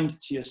kind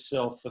to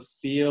yourself for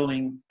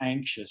feeling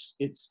anxious.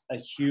 It's a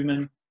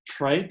human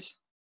trait,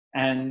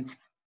 and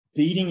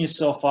beating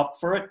yourself up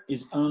for it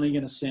is only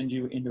going to send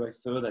you into a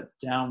further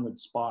downward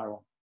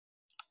spiral.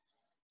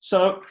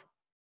 So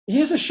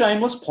here's a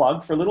shameless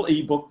plug for a little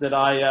ebook that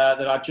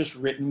I've just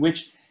written,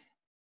 which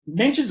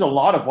mentions a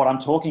lot of what I'm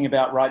talking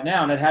about right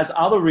now, and it has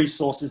other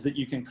resources that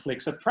you can click,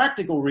 so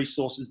practical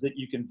resources that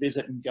you can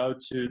visit and go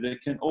to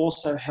that can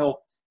also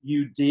help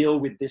you deal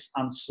with this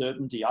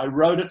uncertainty. I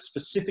wrote it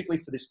specifically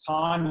for this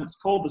time. It's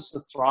called the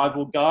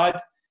Survival Guide,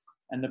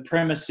 and the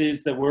premise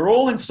is that we're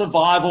all in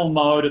survival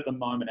mode at the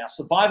moment. Our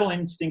survival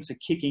instincts are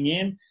kicking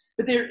in,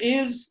 but there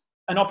is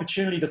an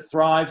opportunity to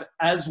thrive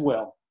as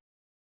well.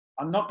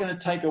 I'm not going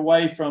to take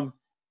away from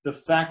the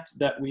fact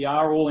that we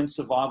are all in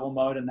survival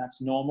mode, and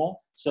that's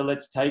normal. So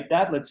let's take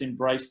that, let's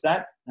embrace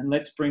that, and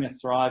let's bring a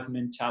thrive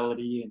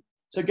mentality in.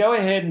 So go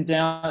ahead and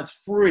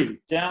it's free.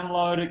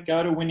 Download it,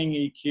 go to Winning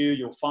EQ,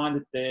 you'll find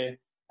it there,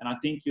 and I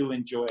think you'll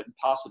enjoy it, and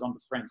pass it on to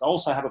friends. I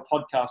also have a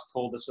podcast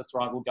called The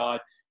Survival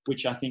Guide,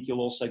 which I think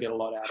you'll also get a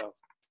lot out of.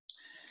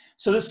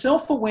 So the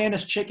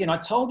self-awareness check-in, I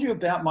told you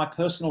about my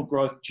personal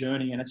growth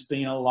journey, and it's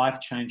been a life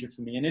changer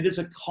for me, and it is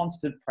a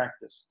constant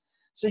practice.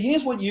 So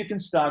here's what you can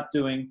start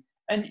doing,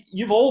 and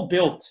you've all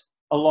built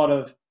a lot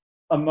of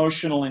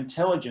emotional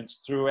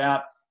intelligence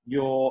throughout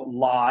your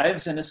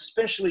lives, and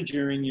especially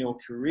during your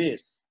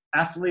careers.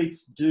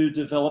 Athletes do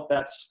develop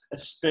that,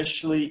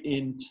 especially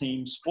in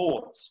team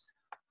sports.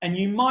 And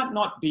you might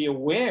not be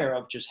aware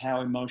of just how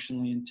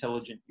emotionally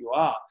intelligent you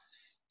are,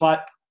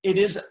 but it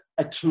is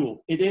a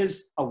tool. It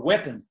is a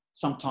weapon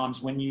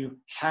sometimes when you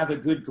have a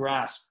good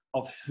grasp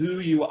of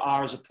who you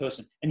are as a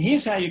person. And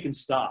here's how you can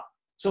start.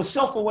 So a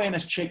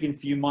self-awareness check-in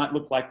for you might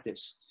look like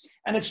this.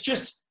 And it's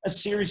just a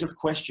series of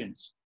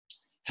questions.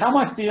 How am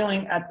I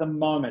feeling at the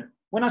moment?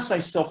 When I say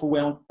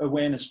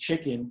self-awareness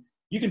check-in,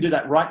 you can do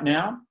that right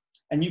now,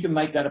 and you can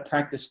make that a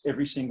practice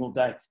every single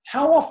day.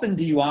 How often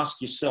do you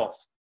ask yourself?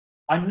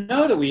 I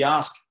know that we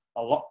ask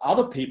a lot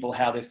other people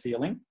how they're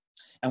feeling,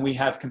 and we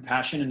have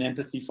compassion and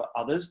empathy for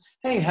others.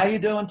 Hey, how you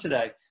doing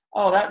today?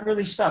 Oh, that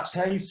really sucks.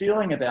 How are you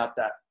feeling about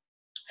that?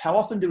 How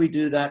often do we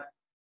do that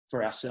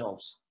for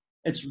ourselves?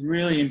 It's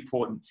really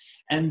important.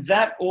 And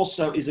that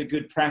also is a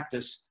good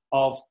practice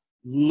of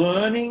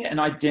learning and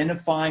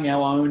identifying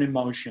our own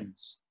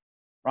emotions,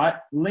 right?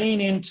 Lean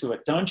into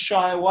it. Don't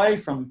shy away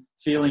from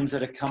feelings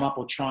that have come up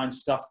or try and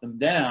stuff them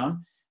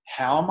down.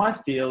 How am I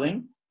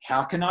feeling?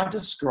 How can I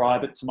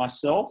describe it to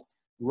myself?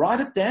 Write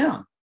it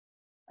down.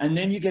 And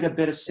then you get a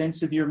better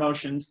sense of your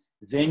emotions.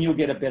 Then you'll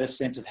get a better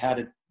sense of how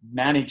to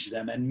manage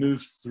them and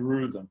move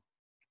through them.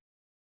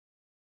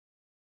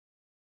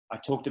 I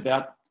talked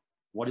about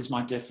what is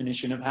my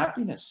definition of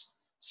happiness.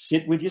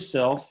 Sit with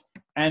yourself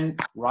and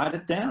write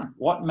it down.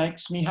 What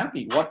makes me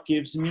happy? What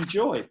gives me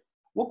joy?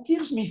 What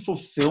gives me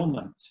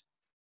fulfillment?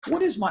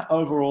 What is my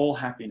overall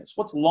happiness?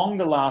 What's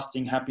longer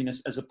lasting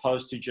happiness as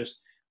opposed to just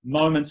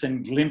moments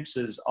and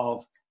glimpses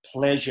of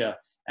pleasure?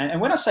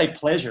 And when I say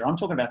pleasure, I'm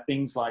talking about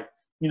things like,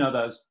 you know,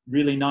 those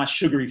really nice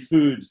sugary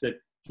foods that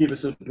give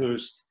us a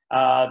boost,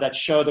 that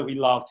show that we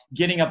love,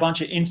 getting a bunch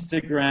of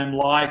Instagram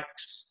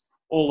likes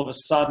all of a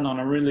sudden on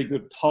a really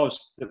good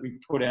post that we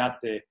put out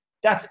there.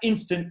 That's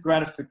instant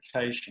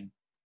gratification.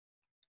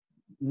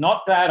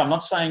 Not bad. I'm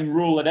not saying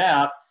rule it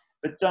out,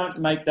 but don't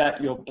make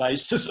that your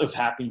basis of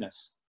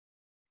happiness.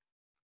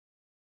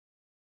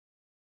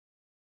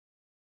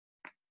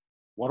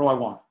 What do I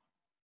want?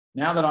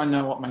 Now that I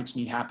know what makes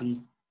me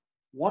happy,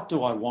 what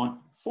do I want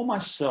for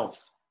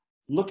myself?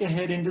 Look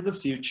ahead into the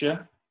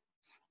future,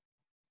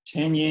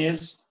 10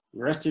 years,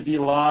 the rest of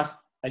your life,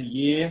 a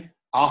year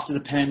after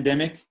the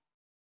pandemic.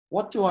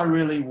 What do I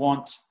really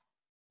want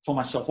for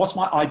myself? What's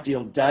my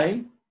ideal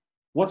day?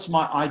 What's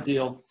my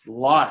ideal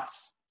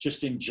life,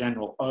 just in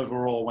general,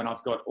 overall, when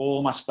I've got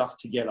all my stuff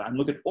together? And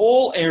look at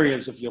all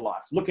areas of your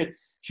life. Look at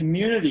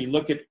community,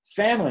 look at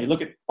family,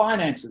 look at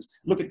finances,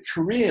 look at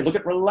career, look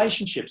at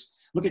relationships,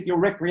 look at your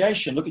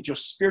recreation, look at your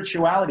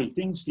spirituality,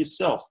 things for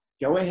yourself.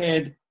 Go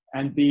ahead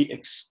and be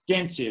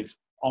extensive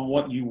on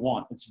what you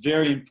want. It's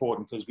very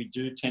important because we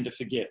do tend to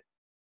forget.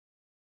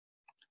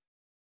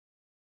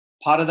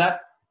 Part of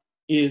that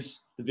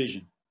is the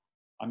vision.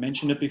 I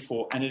mentioned it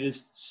before, and it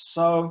is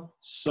so,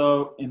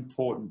 so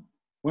important.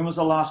 When was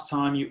the last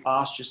time you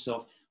asked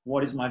yourself,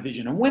 what is my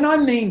vision? And when I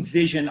mean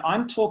vision,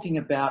 I'm talking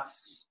about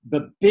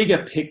the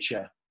bigger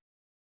picture.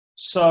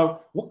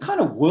 So what kind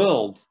of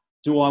world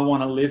do I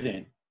want to live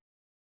in?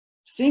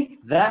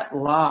 Think that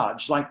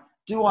large. Like,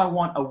 do I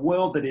want a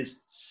world that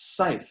is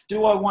safe?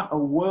 Do I want a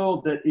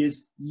world that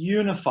is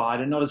unified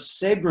and not as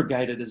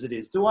segregated as it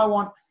is? Do I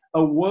want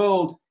a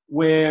world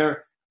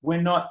where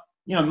we're not,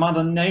 you know,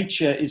 Mother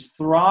Nature is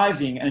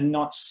thriving and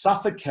not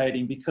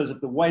suffocating because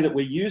of the way that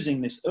we're using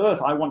this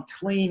earth? I want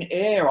clean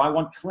air. I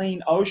want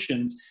clean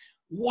oceans.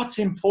 What's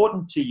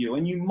important to you?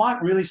 And you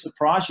might really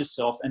surprise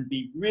yourself and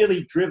be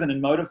really driven and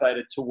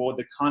motivated toward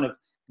the kind of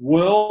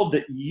world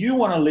that you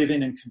want to live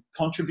in and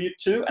contribute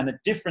to, and the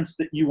difference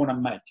that you want to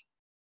make.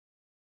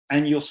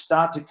 And you'll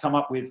start to come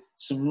up with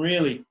some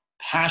really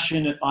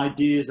passionate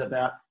ideas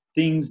about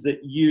things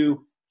that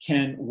you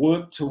can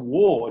work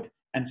toward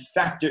and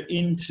factor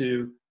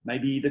into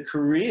maybe the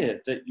career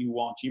that you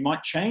want. You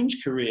might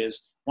change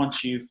careers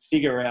once you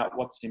figure out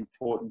what's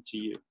important to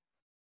you.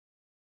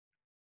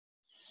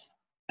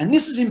 And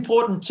this is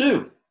important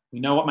too. We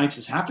know what makes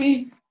us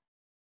happy.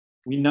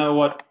 We know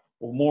what,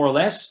 or more or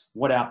less,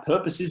 what our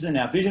purpose is in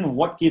our vision and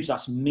what gives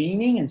us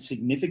meaning and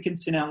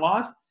significance in our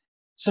life.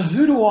 So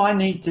who do I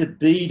need to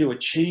be to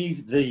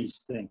achieve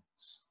these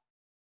things?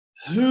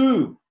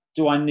 Who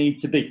do I need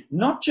to be?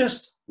 Not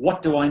just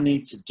what do I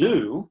need to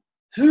do,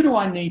 who do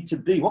I need to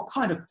be? What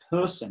kind of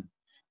person?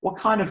 What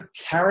kind of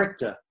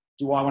character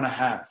do I want to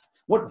have?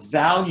 What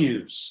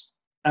values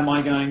am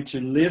I going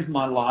to live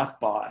my life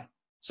by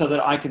so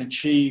that I can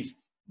achieve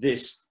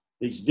this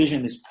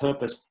vision, this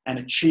purpose, and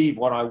achieve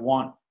what I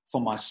want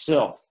for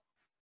myself?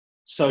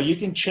 So you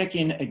can check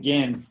in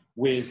again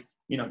with,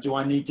 you know, do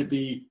I need to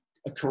be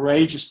a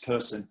courageous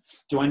person?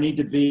 Do I need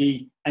to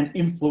be an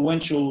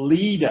influential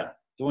leader?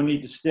 Do I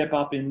need to step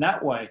up in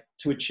that way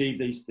to achieve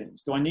these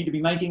things? Do I need to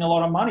be making a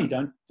lot of money?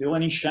 Don't feel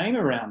any shame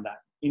around that.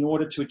 in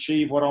order to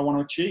achieve what I want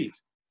to achieve?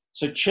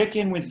 So check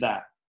in with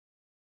that.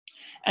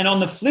 And on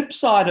the flip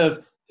side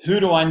of who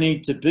do I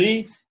need to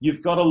be,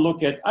 you've got to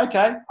look at,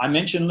 okay, I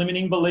mentioned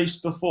limiting beliefs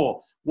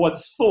before.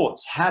 What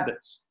thoughts,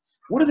 habits,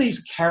 what are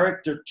these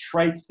character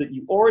traits that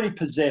you already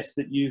possess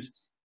that you've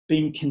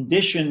been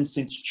conditioned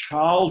since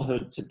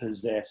childhood to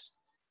possess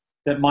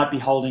that might be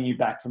holding you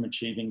back from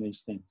achieving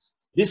these things?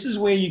 This is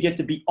where you get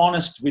to be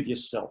honest with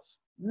yourself,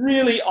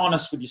 really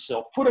honest with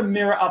yourself. Put a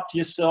mirror up to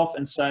yourself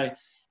and say,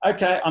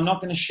 okay, I'm not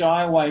going to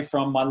shy away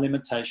from my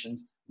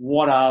limitations.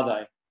 What are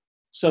they?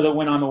 So that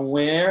when I'm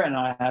aware and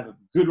I have a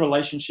good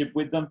relationship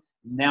with them,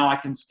 now I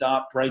can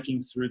start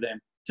breaking through them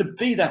to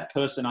be that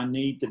person I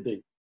need to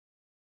be.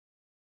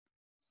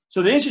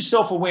 So there's your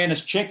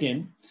self-awareness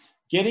check-in.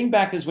 Getting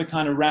back as we're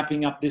kind of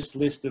wrapping up this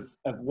list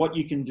of what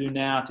you can do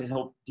now to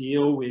help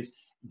deal with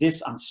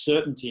this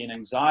uncertainty and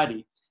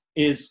anxiety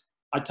is,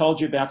 I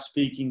told you about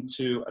speaking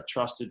to a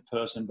trusted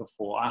person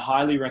before. I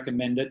highly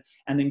recommend it.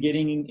 And then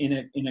getting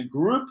in a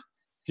group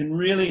can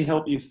really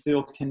help you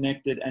feel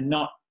connected and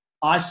not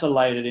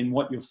isolated in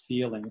what you're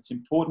feeling. It's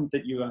important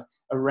that you are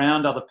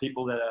around other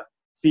people that are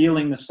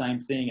feeling the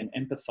same thing and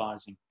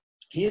empathizing.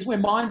 Here's where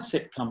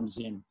mindset comes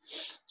in.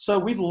 So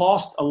we've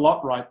lost a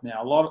lot right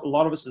now. A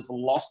lot of us have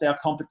lost our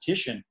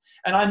competition.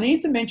 And I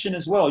need to mention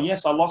as well,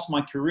 yes, I lost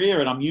my career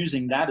and I'm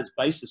using that as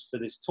basis for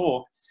this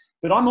talk,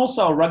 but I'm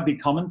also a rugby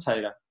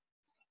commentator.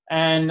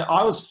 And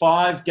I was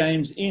 5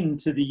 games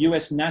into the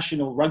US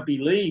National Rugby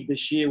League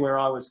this year where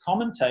I was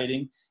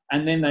commentating,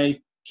 and then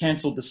they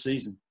canceled the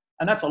season.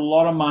 And that's a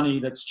lot of money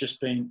that's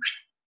just been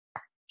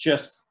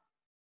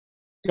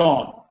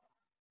gone,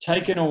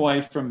 taken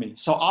away from me.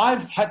 So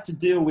I've had to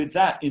deal with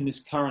that in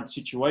this current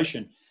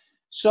situation.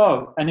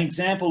 So an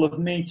example of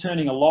me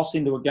turning a loss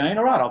into a gain.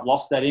 All right, I've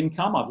lost that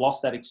income. I've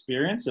lost that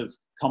experience of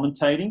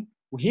commentating.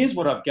 Well, here's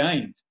what I've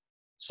gained.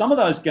 Some of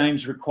those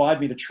games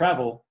required me to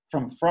travel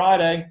from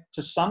Friday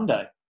to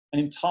Sunday, an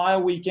entire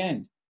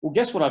weekend. Well,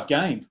 guess what I've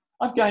gained?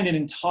 I've gained an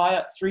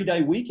entire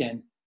 3-day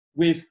weekend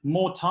with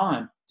more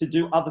time to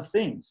do other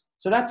things.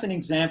 So that's an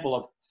example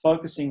of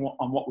focusing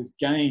on what we've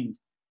gained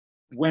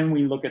when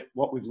we look at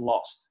what we've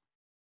lost.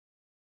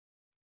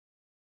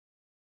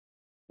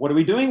 What are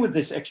we doing with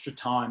this extra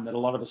time that a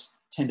lot of us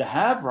tend to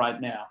have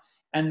right now?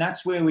 And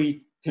that's where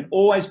we can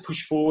always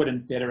push forward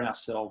and better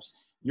ourselves.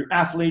 You're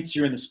athletes,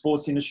 you're in the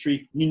sports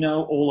industry, you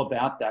know all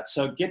about that.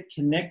 So get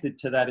connected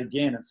to that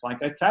again. It's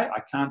like, okay, I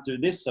can't do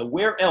this, so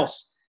where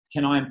else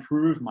can I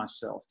improve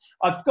myself?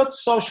 I've got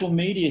social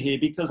media here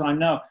because I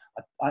know,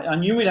 I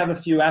knew we'd have a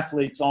few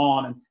athletes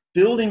on, and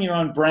building your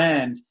own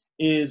brand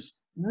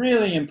is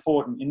really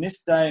important. In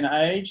this day and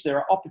age, there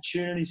are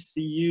opportunities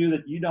for you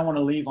that you don't want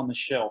to leave on the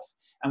shelf.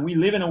 And we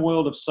live in a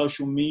world of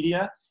social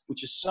media,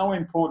 which is so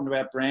important to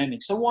our branding.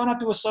 So why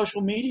not do a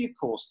social media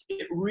course?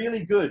 Get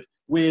really good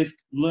with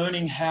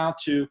learning how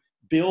to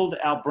build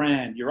our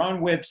brand, your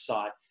own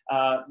website,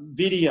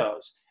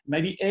 videos,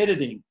 maybe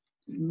editing.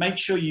 Make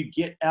sure you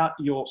get out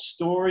your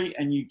story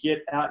and you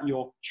get out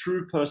your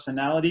true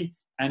personality,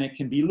 and it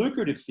can be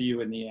lucrative for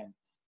you in the end.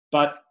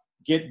 But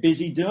get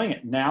busy doing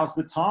it. Now's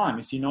the time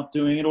if you're not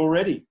doing it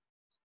already.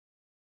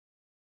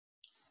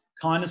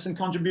 Kindness and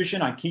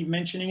contribution, I keep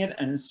mentioning it,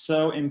 and it's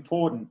so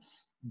important.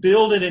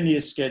 Build it into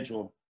your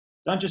schedule.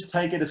 Don't just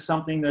take it as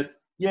something that,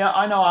 yeah,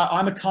 I know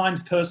I'm a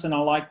kind person, I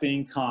like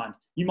being kind.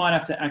 You might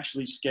have to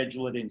actually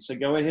schedule it in. So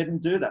go ahead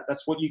and do that.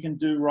 That's what you can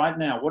do right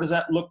now. What does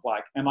that look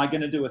like? Am I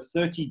going to do a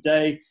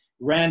 30-day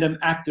random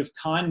act of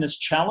kindness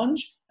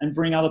challenge and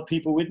bring other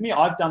people with me?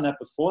 I've done that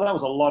before. That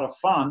was a lot of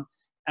fun.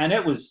 And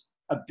it was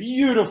a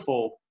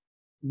beautiful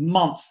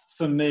month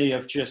for me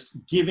of just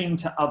giving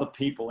to other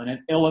people, and it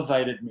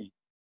elevated me.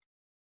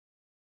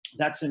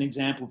 That's an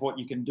example of what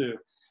you can do.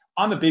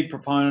 I'm a big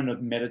proponent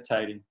of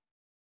meditating.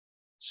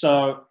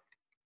 So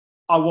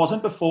I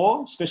wasn't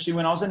before, especially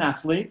when I was an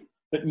athlete,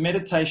 but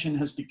meditation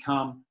has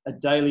become a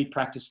daily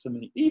practice for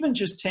me. Even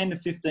just 10 to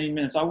 15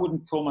 minutes. I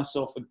wouldn't call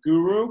myself a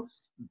guru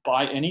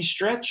by any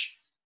stretch,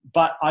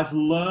 but I've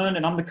learned,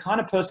 and I'm the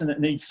kind of person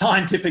that needs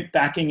scientific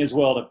backing as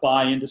well to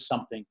buy into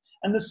something.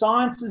 And the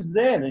science is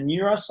there, the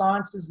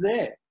neuroscience is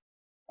there.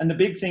 And the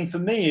big thing for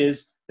me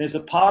is there's a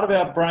part of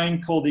our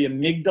brain called the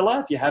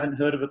amygdala. If you haven't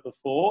heard of it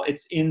before,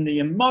 it's in the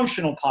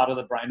emotional part of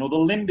the brain, or the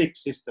limbic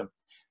system.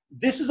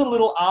 This is a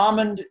little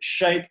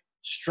almond-shaped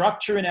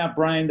structure in our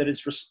brain that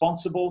is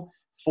responsible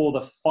for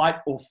the fight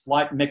or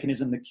flight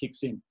mechanism that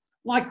kicks in.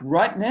 Like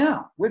right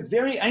now, we're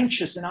very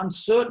anxious and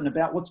uncertain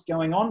about what's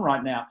going on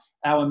right now.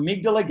 Our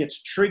amygdala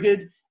gets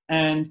triggered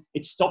and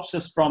it stops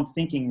us from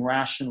thinking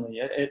rationally.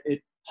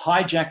 It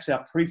hijacks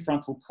our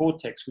prefrontal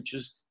cortex, which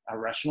is a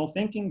rational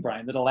thinking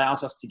brain that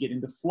allows us to get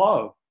into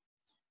flow.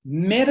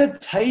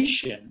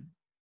 Meditation,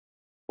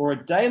 or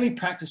a daily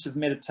practice of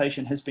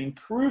meditation, has been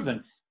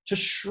proven to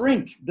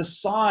shrink the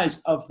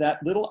size of that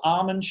little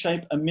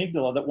almond-shaped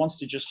amygdala that wants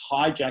to just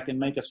hijack and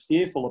make us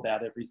fearful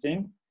about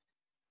everything.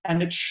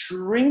 And it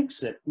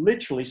shrinks it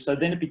literally, so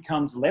then it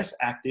becomes less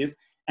active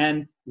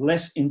and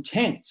less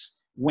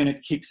intense when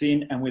it kicks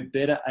in, and we're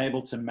better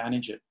able to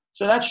manage it.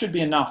 So that should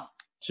be enough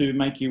to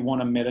make you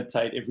want to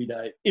meditate every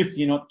day if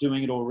you're not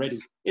doing it already.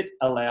 It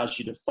allows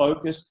you to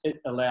focus. It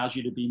allows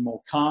you to be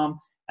more calm.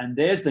 And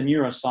there's the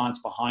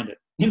neuroscience behind it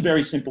in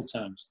very simple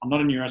terms. I'm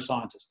not a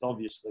neuroscientist,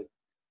 obviously.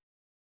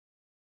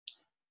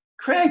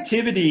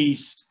 Creativity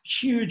is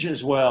huge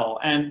as well.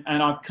 And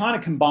I've kind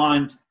of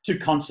combined two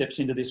concepts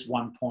into this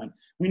one point.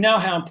 We know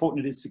how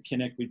important it is to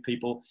connect with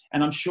people,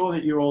 and I'm sure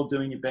that you're all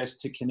doing your best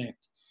to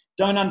connect.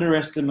 Don't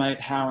underestimate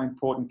how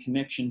important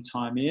connection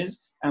time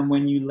is, and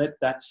when you let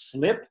that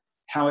slip,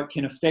 how it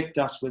can affect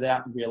us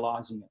without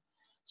realizing it.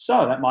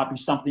 So that might be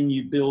something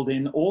you build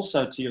in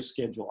also to your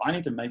schedule. I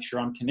need to make sure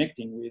I'm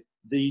connecting with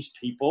these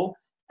people,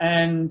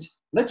 and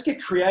let's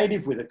get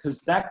creative with it,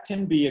 because that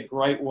can be a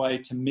great way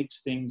to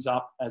mix things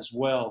up as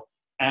well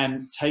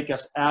and take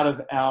us out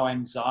of our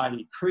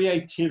anxiety.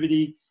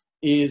 Creativity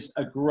is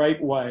a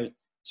great way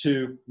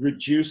to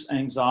reduce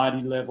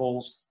anxiety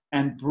levels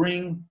and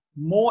bring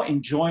more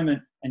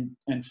enjoyment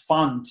and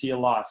fun to your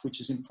life,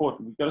 which is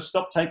important. We've got to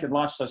stop taking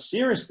life so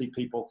seriously,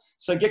 people.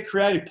 So get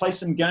creative, play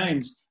some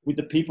games with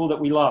the people that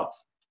we love.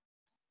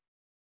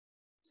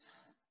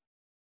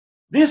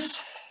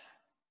 This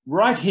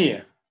right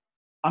here,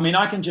 I mean,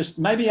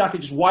 maybe I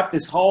could just wipe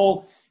this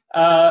whole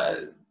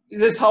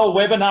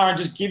webinar and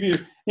just give you,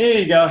 here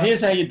you go,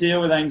 here's how you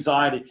deal with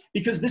anxiety.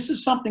 Because this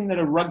is something that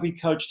a rugby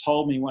coach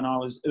told me when I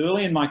was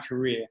early in my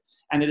career,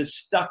 and it has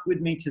stuck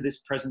with me to this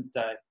present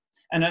day.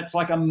 And it's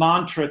like a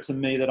mantra to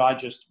me that I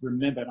just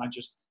remember, and I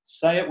just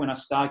say it when I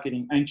start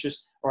getting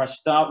anxious or I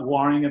start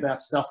worrying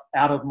about stuff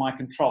out of my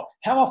control.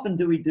 How often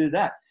do we do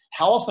that?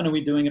 How often are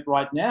we doing it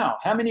right now?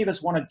 How many of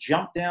us want to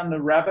jump down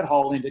the rabbit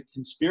hole into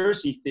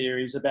conspiracy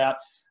theories about,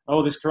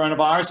 oh, this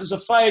coronavirus is a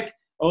fake.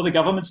 Oh, the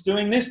government's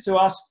doing this to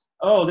us.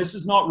 Oh, this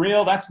is not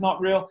real. That's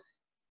not real.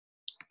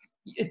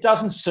 It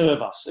doesn't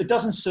serve us. It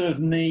doesn't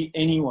serve me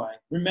anyway.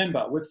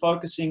 Remember, we're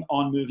focusing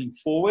on moving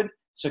forward,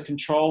 so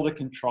control the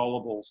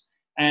controllables.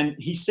 And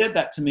he said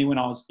that to me when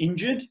I was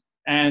injured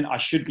and I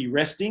should be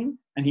resting,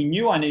 and he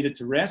knew I needed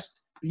to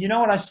rest. But you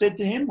know what I said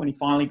to him when he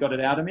finally got it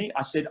out of me?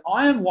 I said,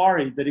 I am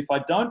worried that if I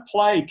don't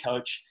play,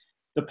 coach,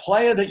 the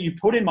player that you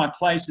put in my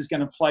place is going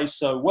to play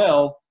so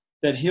well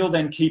that he'll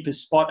then keep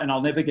his spot and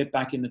I'll never get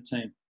back in the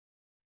team.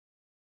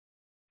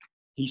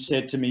 He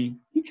said to me,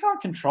 you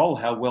can't control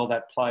how well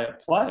that player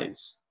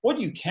plays. What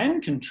you can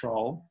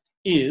control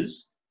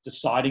is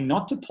deciding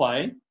not to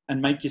play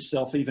and make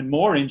yourself even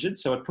more injured,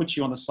 so it puts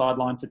you on the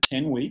sideline for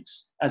 10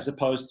 weeks as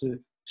opposed to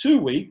 2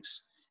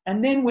 weeks.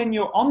 And then when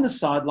you're on the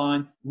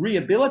sideline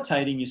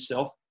rehabilitating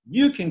yourself,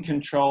 you can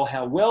control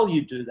how well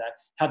you do that,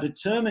 how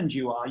determined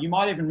you are. You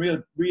might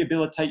even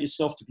rehabilitate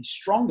yourself to be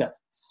stronger,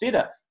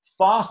 fitter,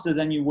 faster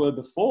than you were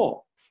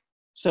before.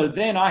 So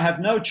then I have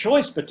no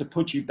choice but to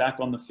put you back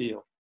on the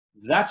field.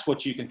 That's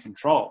what you can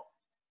control.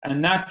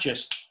 And that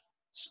just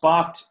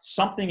sparked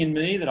something in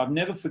me that I've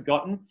never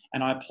forgotten,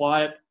 and I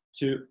apply it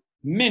to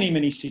many,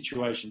 many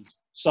situations.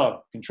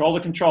 So control the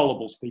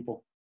controllables,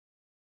 people.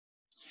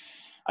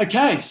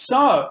 Okay,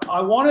 so I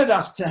wanted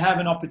us to have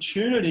an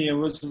opportunity, and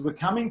we're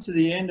coming to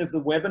the end of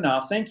the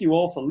webinar. Thank you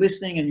all for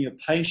listening and your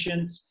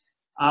patience.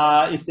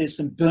 If there's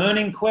some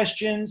burning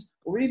questions,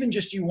 or even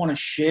just you want to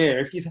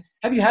share,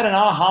 have you had an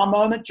aha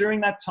moment during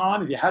that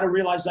time? Have you had a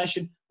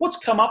realization? What's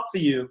come up for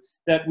you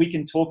that we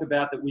can talk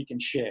about, that we can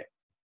share?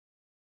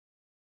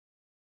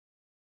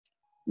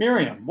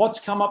 Miriam,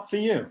 what's come up for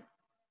you?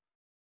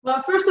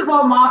 Well, first of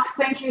all, Marc,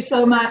 thank you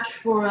so much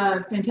for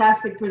a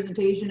fantastic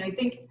presentation. I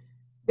think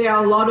there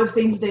are a lot of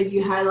things that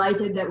you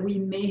highlighted that we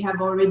may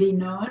have already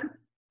known,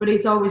 but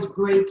it's always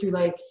great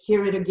to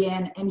hear it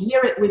again and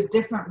hear it with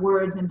different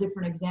words and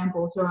different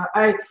examples. So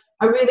I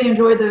really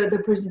enjoyed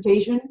the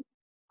presentation.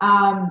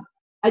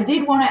 I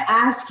did want to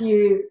ask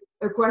you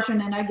a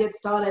question, and I get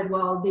started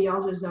while the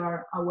others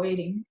are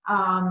waiting.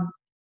 I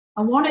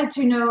wanted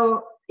to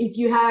know if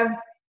you have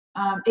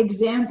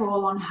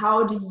example on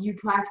how do you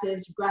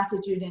practice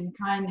gratitude and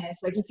kindness.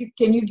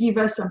 Can you give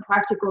us some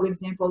practical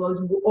examples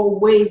or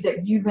ways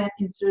that you've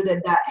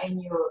inserted that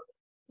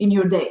in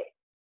your day?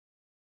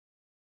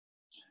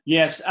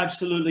 Yes,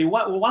 absolutely.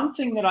 One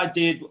thing that I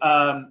did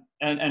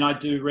and I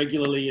do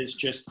regularly is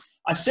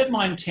I set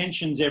my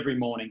intentions every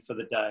morning for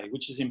the day,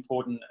 which is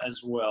important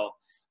as well.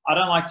 I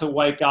don't like to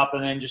wake up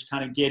and then just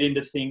kind of get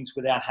into things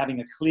without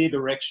having a clear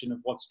direction of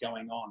what's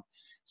going on.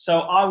 So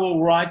I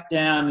will write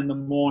down in the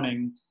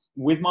morning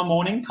with my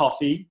morning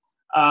coffee,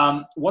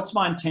 what's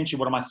my intention?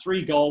 What are my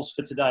 3 goals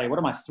for today? What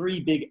are my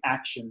 3 big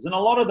actions? And a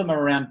lot of them are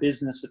around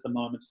business at the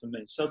moment for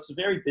me. So it's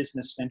very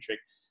business centric.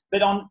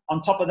 But on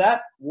top of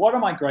that, what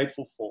am I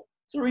grateful for?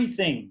 3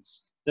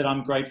 things that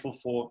I'm grateful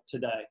for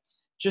today,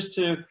 just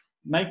to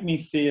make me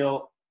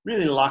feel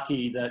really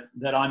lucky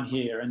that I'm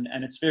here. And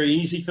it's very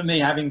easy for me,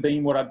 having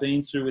been what I've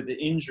been through with the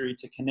injury,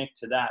 to connect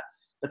to that.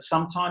 But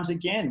sometimes,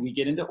 again, we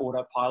get into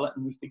autopilot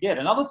and we forget.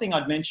 Another thing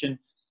I'd mention,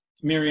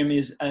 Miriam,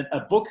 is a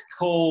book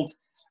called,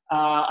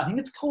 I think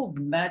it's called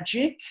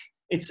Magic.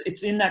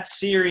 it's in that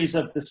series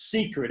of The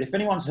Secret. If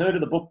anyone's heard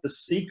of the book The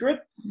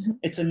Secret, Mm-hmm.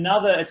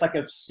 it's like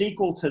a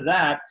sequel to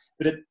that,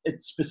 but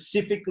it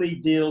specifically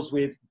deals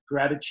with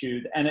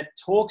gratitude, and it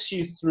talks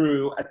you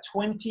through a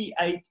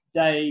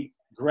 28-day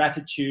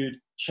gratitude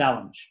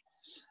challenge.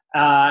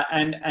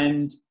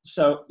 And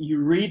so you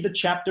read the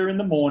chapter in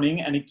the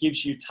morning and it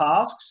gives you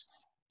tasks.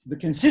 The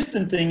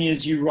consistent thing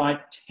is you write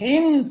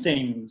 10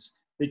 things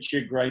that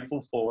you're grateful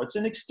for. It's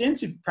an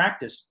extensive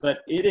practice, but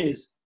it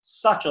is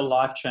such a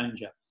life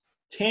changer.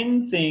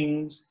 10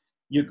 things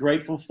you're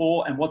grateful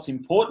for, and what's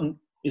important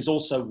is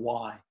also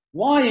why.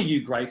 Why are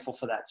you grateful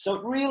for that? So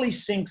it really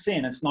sinks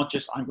in. It's not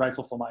just, I'm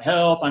grateful for my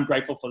health, I'm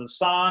grateful for the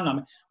sun.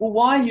 Well,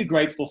 why are you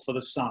grateful for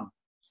the sun?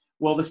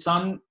 Well, the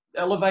sun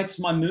elevates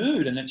my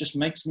mood and it just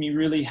makes me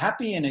really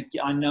happy, and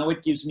I know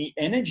it gives me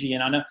energy,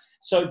 and I know.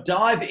 So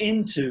dive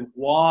into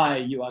why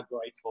you are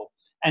grateful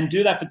and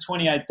do that for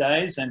 28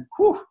 days, and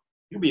whew,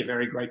 you'll be a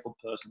very grateful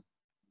person.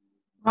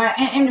 Right,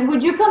 and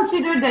would you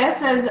consider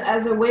this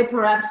as a way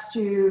perhaps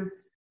to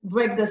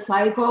break the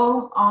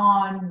cycle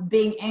on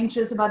being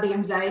anxious about the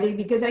anxiety?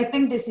 Because I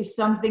think this is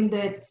something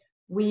that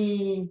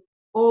we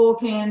all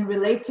can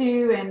relate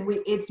to, and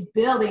it's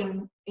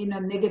building in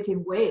a negative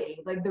way.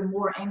 Like the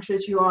more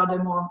anxious you are,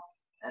 the more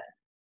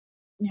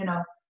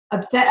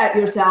upset at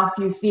yourself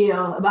you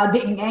feel about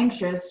being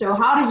anxious. So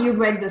how do you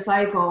break the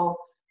cycle?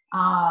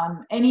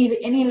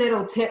 Any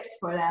little tips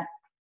for that?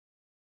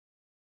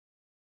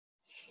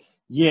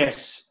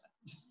 Yes,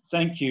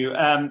 thank you.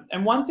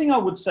 And one thing I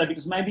would say,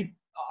 because maybe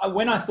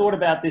when I thought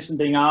about this and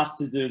being asked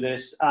to do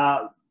this,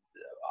 I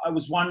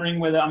was wondering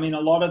whether, a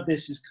lot of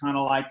this is kind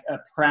of like a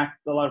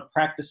lot of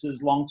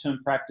practices, long-term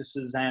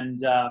practices,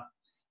 and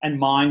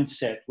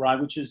mindset, right?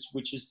 Which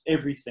is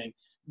everything.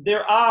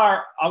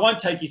 I won't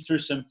take you through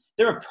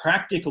there are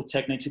practical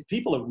techniques. If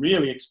people are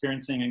really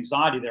experiencing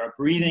anxiety, there are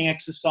breathing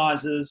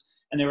exercises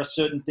and there are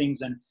certain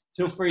things, and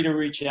feel free to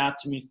reach out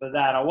to me for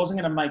that. I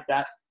wasn't going to make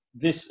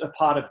this a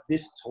part of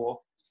this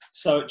talk.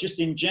 So just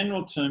in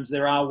general terms,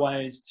 there are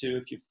ways to,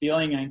 if you're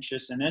feeling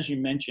anxious, and as you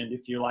mentioned,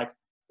 if you're like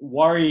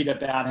worried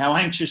about how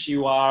anxious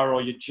you are,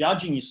 or you're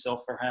judging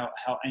yourself for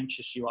how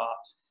anxious you are,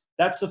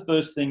 that's the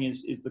first thing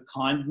is the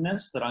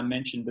kindness that I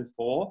mentioned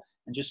before,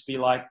 and just be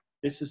like,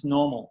 this is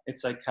normal.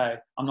 It's okay.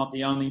 I'm not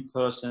the only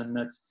person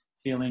that's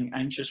feeling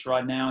anxious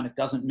right now, and it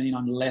doesn't mean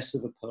I'm less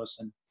of a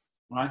person,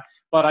 right?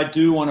 But I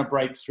do want to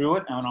break through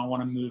it, and I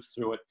want to move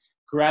through it.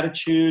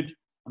 Gratitude,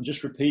 I'm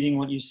just repeating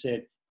what you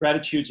said.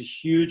 Gratitude's a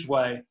huge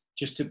way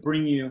just to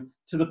bring you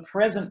to the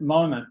present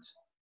moment.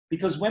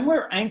 Because when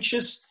we're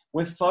anxious,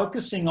 we're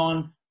focusing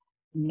on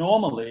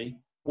normally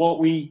what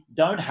we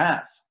don't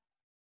have,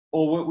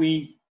 or what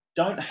we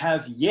don't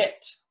have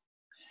yet.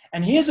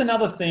 And here's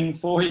another thing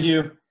for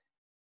you.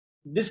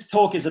 This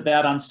talk is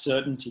about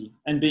uncertainty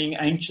and being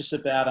anxious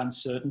about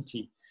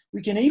uncertainty.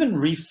 We can even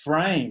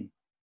reframe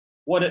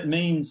what it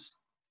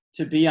means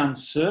to be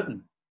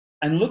uncertain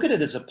and look at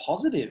it as a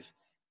positive.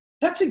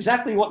 That's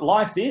exactly what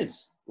life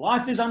is.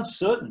 Life is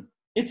uncertain.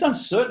 It's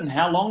uncertain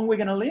how long we're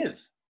going to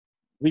live.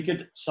 We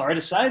could, sorry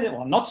to say that,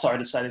 well, I'm not sorry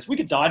to say this, we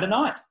could die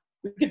tonight.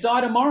 We could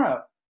die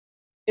tomorrow.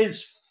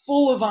 It's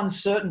full of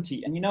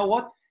uncertainty. And you know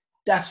what?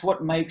 That's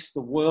what makes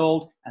the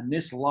world and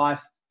this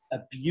life a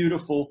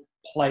beautiful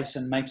place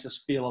and makes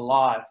us feel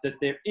alive, that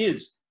there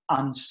is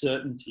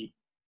uncertainty,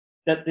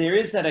 that there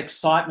is that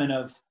excitement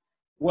of,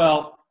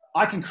 well,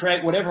 I can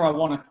create whatever I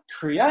want to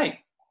create.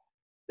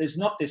 There's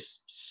not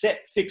this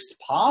set fixed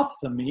path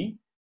for me.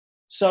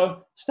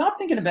 So start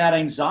thinking about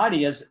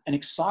anxiety as an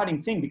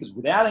exciting thing, because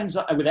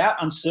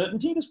without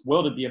uncertainty, this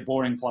world would be a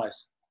boring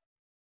place.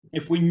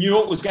 If we knew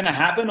it was going to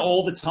happen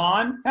all the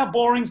time, how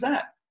boring is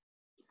that?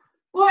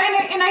 Well,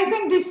 and I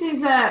think this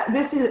is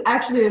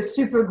actually a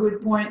super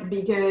good point,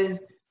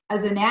 because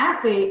as an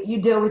athlete,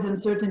 you deal with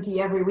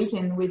uncertainty every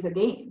weekend with a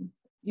game.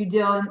 You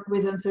deal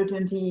with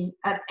uncertainty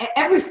at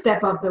every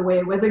step of the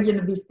way, whether you're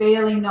going to be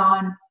failing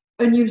on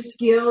a new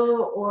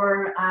skill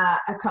or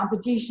a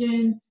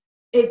competition.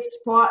 It's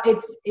part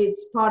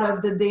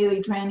of the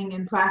daily training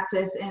and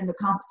practice and the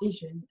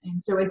competition.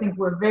 And so I think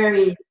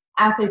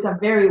athletes are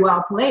very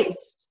well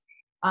placed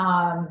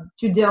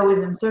to deal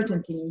with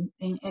uncertainty,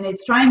 and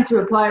it's trying to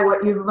apply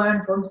what you've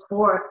learned from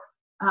sport,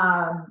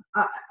 in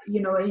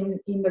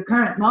the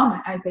current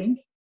moment, I think,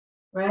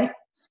 right?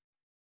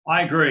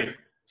 I agree.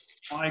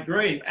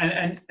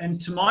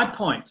 And to my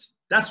point,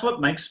 that's what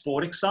makes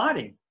sport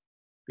exciting,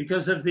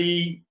 because of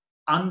the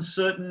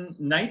uncertain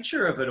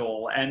nature of it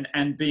all,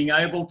 and being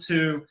able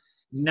to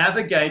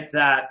navigate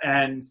that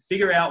and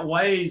figure out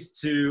ways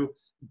to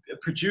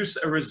produce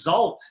a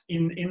result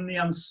in the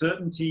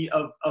uncertainty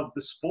of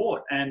the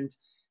sport. And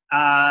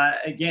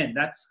again,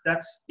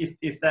 that's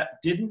if that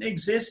didn't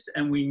exist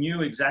and we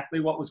knew exactly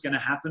what was going to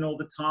happen all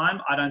the time,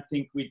 I don't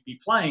think we'd be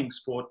playing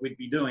sport. We'd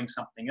be doing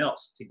something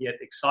else to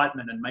get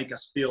excitement and make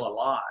us feel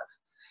alive.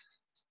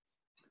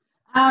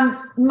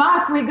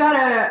 Marc, we got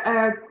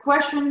a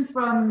question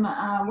from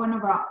one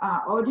of our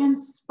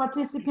audience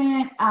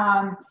participants.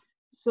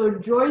 So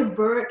Joy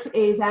Burke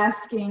is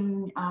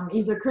asking,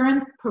 he's a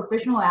current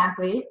professional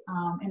athlete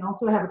and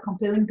also have a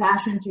compelling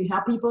passion to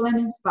help people and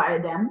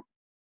inspire them.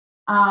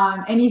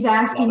 And he's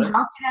asking,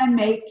 how can I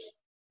make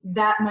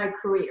that my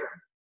career?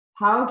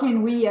 How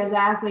can we as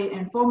athlete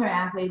and former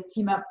athlete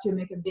team up to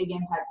make a big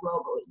impact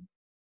globally?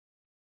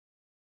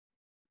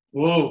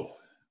 Whoa,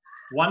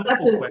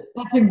 wonderful question.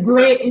 That's a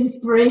great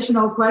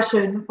inspirational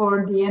question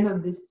for the end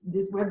of this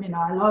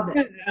webinar. I love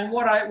it. And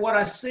what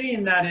I see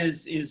in that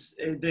is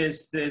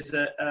there's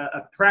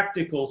a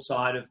practical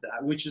side of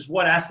that, which is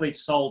what Athlete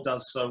Soul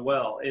does so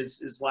well.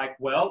 Is like,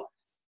 well,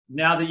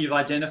 now that you've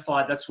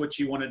identified that's what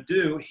you want to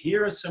do,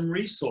 here are some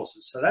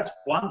resources. So that's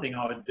one thing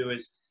I would do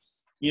is,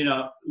 you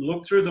know,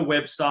 look through the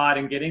website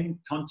and get in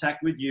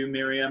contact with you,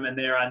 Miriam. And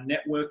there are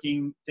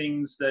networking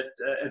things that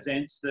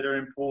events that are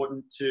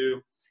important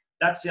to.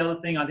 That's the other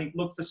thing. I think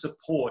look for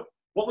support.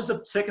 What was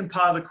the second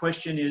part of the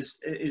question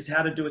is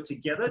how to do it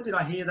together? Did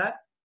I hear that?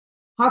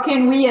 How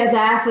can we as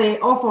athlete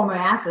or former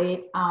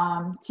athlete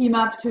team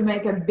up to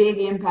make a big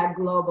impact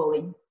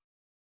globally?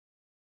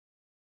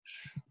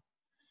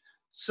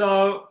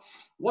 So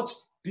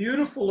what's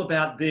beautiful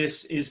about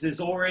this is there's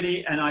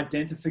already an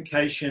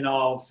identification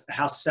of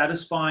how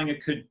satisfying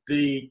it could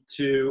be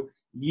to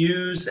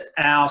use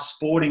our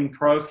sporting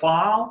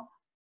profile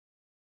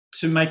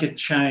to make a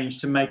change,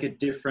 to make a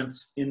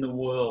difference in the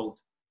world.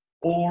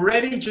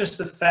 Already just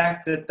the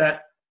fact that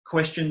that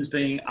question's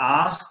being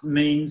asked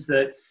means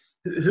that,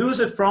 who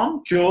is it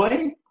from?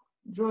 Joy?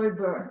 Joy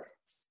Burke.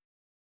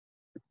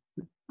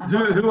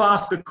 Who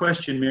asked the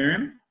question,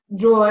 Miriam?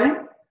 Joy.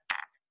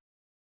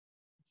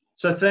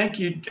 So thank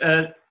you.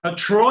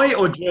 Troy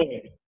or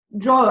Joy?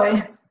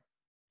 Joy.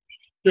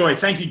 Joy,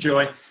 thank you,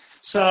 Joy.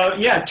 So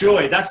yeah,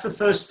 Joy, that's the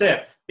first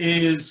step,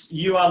 is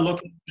you are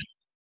looking.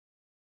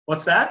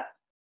 What's that?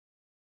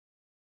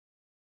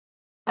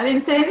 I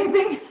didn't say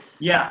anything.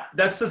 Yeah,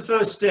 that's the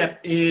first step,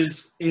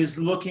 is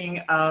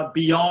looking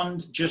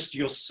beyond just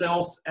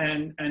yourself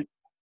and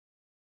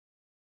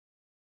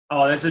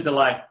oh, there's a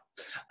delay.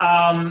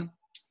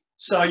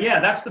 So yeah,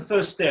 that's the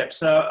first step.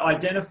 So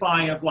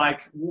identifying of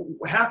like,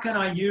 how can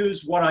I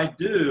use what I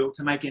do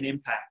to make an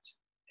impact?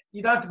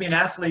 You don't have to be an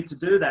athlete to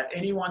do that.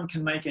 Anyone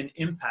can make an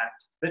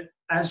impact. But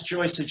as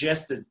Joy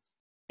suggested,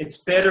 it's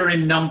better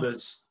in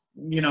numbers.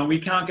 You know, we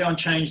can't go and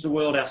change the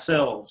world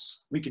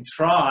ourselves. We can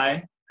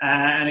try,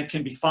 and it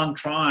can be fun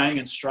trying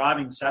and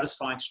striving,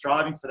 satisfying,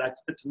 striving for that.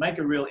 But to make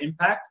a real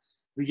impact,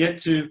 we get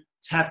to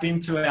tap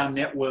into our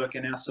network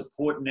and our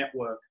support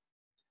network.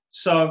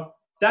 So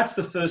that's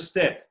the first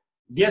step.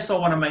 Yes, I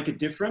want to make a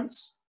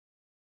difference,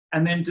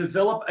 and then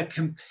develop a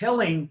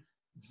compelling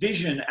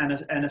vision and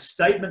a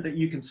statement that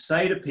you can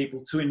say to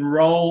people to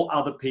enroll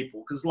other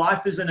people, because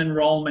life is an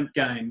enrollment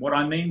game. What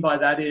I mean by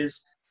that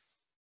is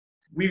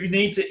we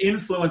need to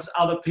influence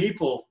other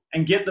people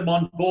and get them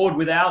on board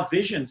with our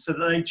vision so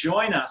that they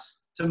join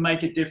us to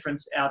make a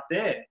difference out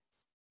there.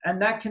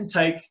 And that can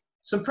take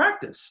some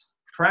practice.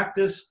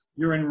 Practice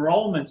your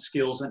enrollment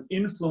skills and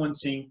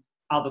influencing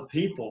other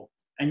people.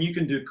 And you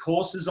can do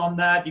courses on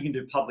that. You can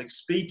do public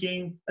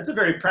speaking. That's a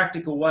very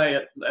practical way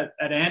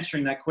at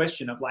answering that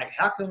question of like,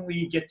 how can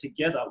we get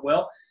together?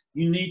 Well,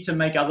 you need to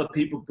make other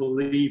people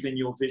believe in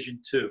your vision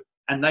too,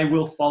 and they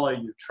will follow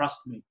you,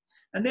 trust me.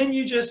 And then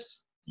you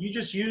just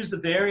use the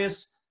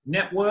various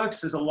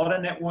networks. There's a lot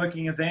of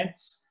networking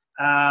events.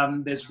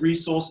 There's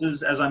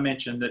resources, as I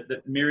mentioned,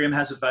 that Miriam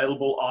has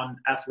available on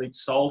Athlete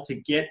Soul to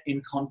get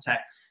in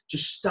contact.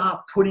 Just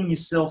start putting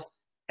yourself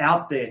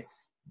out there.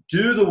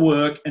 Do the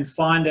work and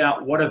find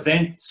out what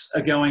events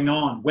are going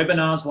on.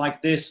 Webinars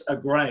like this are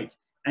great,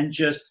 and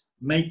just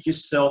make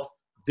yourself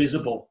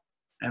visible.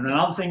 And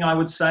another thing I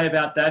would say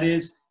about that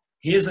is,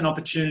 here's an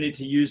opportunity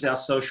to use our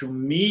social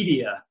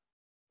media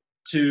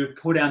to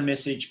put our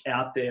message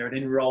out there and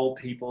enroll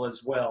people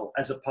as well,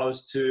 as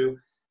opposed to,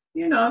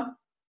 you know,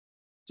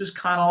 just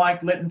kind of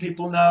like letting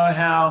people know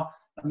how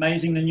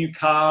amazing the new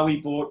car we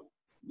bought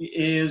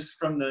is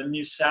from the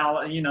new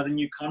salary, you know, the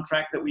new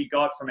contract that we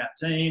got from our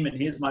team, and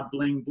here's my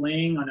bling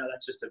bling. I know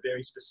that's just a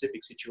very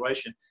specific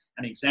situation,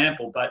 an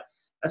example, but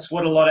that's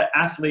what a lot of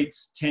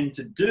athletes tend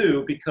to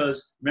do,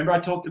 because remember I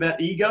talked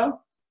about ego?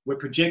 We're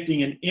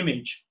projecting an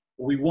image.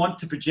 We want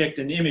to project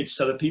an image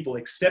so that people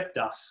accept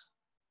us.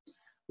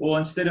 Well,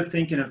 instead of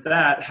thinking of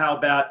that, how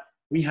about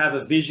we have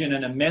a vision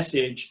and a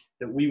message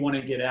that we want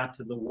to get out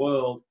to the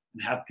world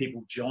and have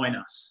people join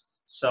us?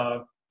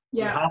 So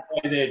yeah, we're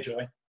halfway there,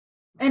 Joy.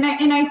 And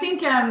I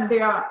think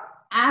there are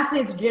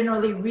athletes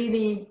generally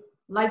really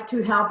like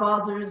to help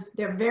others.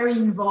 They're very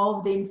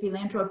involved in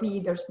philanthropy.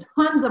 There's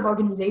tons of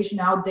organizations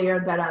out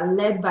there that are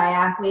led by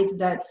athletes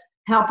that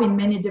help in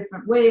many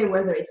different ways,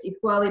 whether it's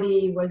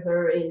equality,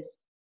 whether it's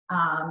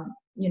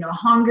you know,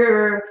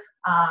 hunger,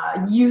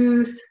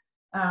 youth.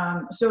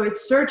 So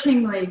it's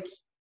searching like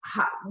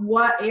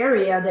what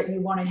area that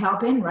you want to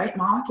help in, right,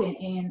 Marc?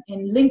 And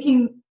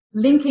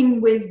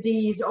linking with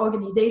these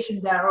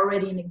organizations that are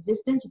already in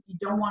existence. If you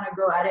don't want to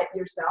go at it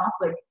yourself,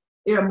 like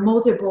there are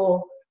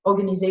multiple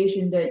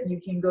organizations that you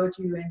can go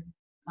to and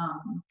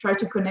try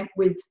to connect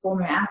with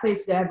former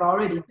athletes that have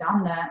already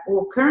done that,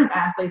 or current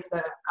athletes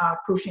that are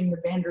pushing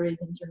the boundaries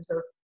in terms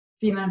of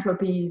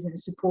philanthropies and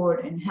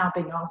support and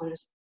helping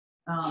others.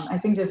 I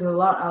think there's a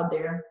lot out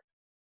there.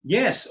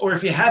 Yes, or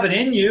if you have it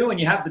in you and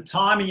you have the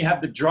time and you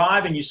have the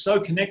drive and you're so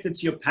connected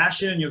to your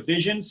passion and your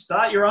vision,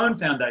 start your own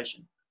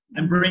foundation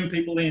and bring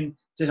people in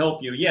to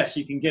help you. Yes,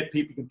 you can get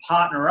people, you can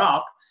partner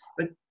up,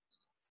 but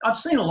I've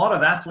seen a lot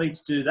of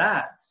athletes do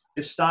that.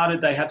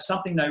 They have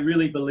something they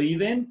really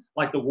believe in,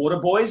 like the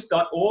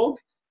waterboys.org.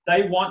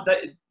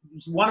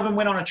 One of them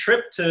went on a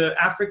trip to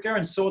Africa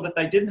and saw that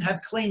they didn't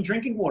have clean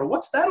drinking water.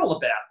 What's that all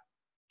about?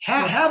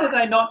 How do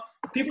they not?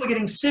 People are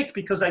getting sick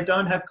because they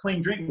don't have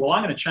clean drinking. Well,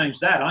 I'm going to change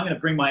that. I'm going to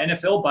bring my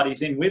NFL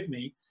buddies in with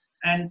me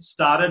and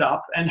start it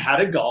up and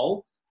had a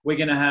goal. We're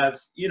going to have,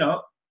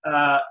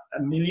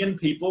 1 million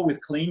people with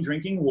clean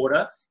drinking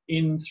water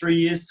in 3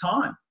 years'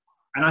 time.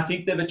 And I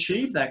think they've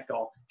achieved that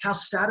goal. How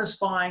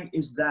satisfying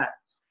is that?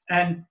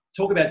 And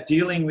talk about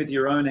dealing with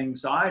your own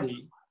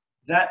anxiety.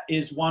 That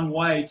is one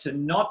way to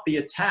not be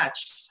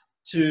attached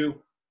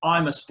to,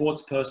 I'm a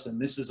sports person.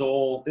 This is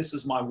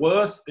my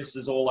worth. This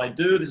is all I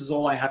do. This is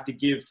all I have to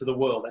give to the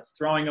world. That's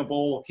throwing a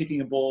ball or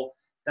kicking a ball.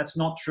 That's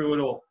not true at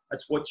all.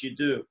 That's what you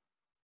do.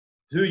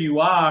 Who you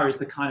are is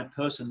the kind of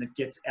person that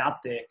gets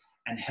out there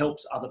and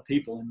helps other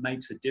people and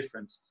makes a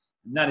difference.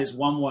 And that is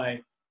one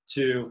way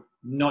to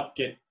not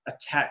get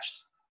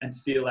attached and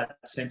feel that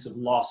sense of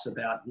loss of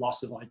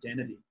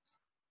identity.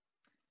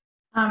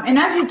 And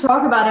as you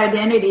talk about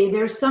identity,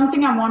 there's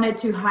something I wanted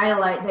to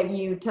highlight that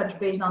you touched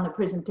base on the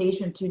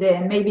presentation today,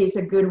 and maybe it's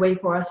a good way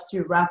for us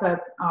to wrap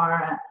up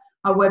our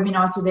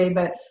webinar today,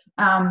 but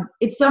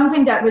it's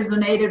something that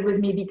resonated with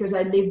me because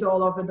I lived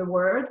all over the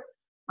world.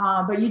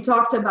 But you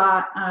talked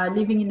about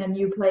living in a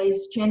new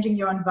place, changing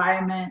your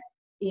environment,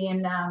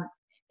 and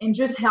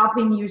just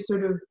helping you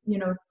sort of,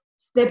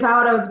 step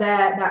out of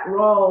that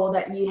role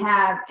that you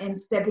have and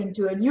step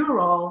into a new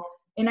role.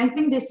 And I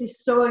think this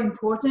is so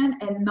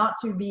important and not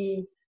to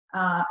be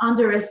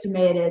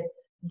underestimated.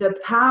 The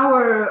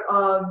power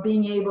of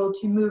being able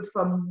to move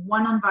from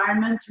one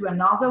environment to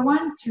another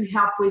one to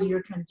help with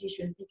your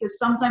transition, because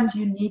sometimes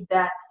you need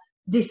that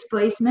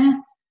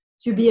displacement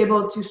to be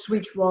able to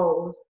switch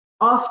roles.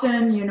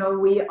 Often,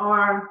 we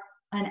are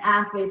an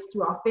athletes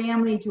to our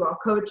family, to our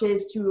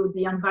coaches, to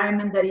the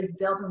environment that is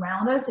built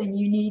around us, and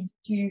you need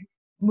to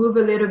move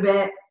a little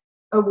bit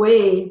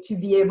away to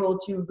be able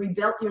to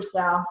rebuild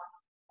yourself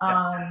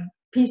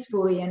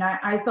peacefully. And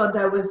I thought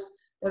that was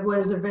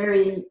a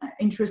very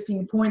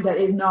interesting point that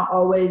is not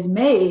always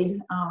made,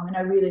 and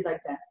I really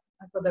like that.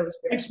 I thought that was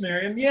great. Thanks,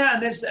 Miriam. Yeah,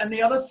 and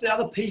the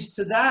other piece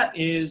to that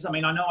is, I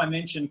know I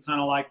mentioned kind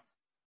of like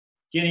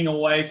getting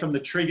away from the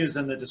triggers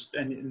and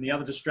the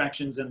other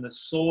distractions and the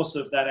source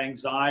of that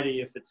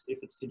anxiety if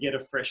it's to get a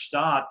fresh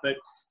start, but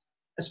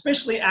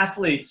especially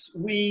athletes,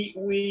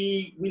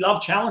 we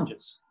love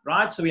challenges,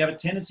 right? So we have a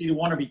tendency to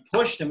want to be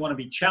pushed and want to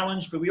be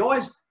challenged, but we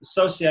always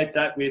associate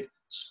that with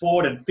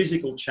sport and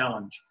physical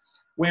challenge.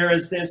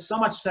 Whereas there's so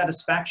much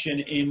satisfaction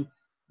in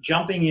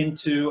jumping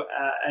into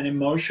an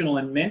emotional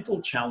and mental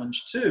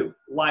challenge too,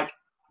 like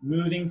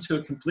moving to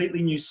a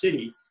completely new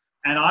city.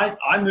 And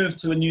I moved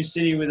to a new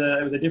city with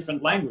a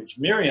different language,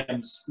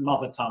 Miriam's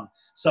mother tongue.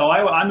 So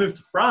I moved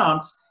to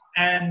France,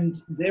 and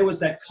there was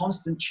that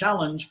constant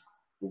challenge.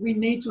 We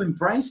need to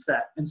embrace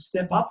that and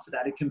step up to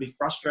that. It can be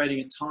frustrating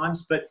at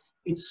times, but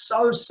it's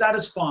so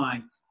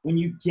satisfying when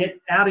you get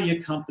out of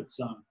your comfort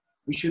zone.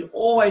 We should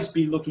always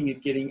be looking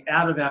at getting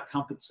out of our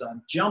comfort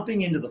zone.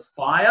 Jumping into the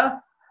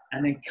fire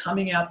and then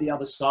coming out the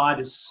other side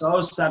is so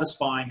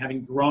satisfying,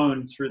 having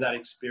grown through that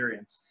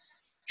experience.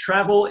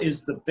 Travel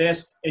is the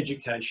best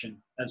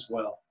education as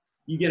well.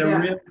 You get a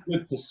really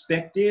good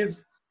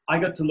perspective. I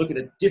got to look at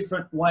a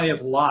different way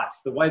of life.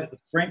 The way that the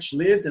French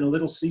lived in a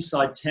little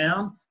seaside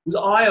town was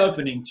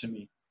eye-opening to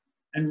me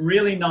and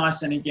really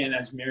nice. And again,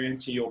 as Miriam,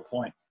 to your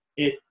point,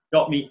 it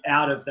got me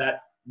out of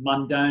that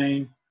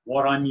mundane,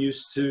 what I'm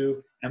used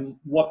to, and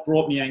what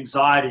brought me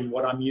anxiety,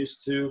 what I'm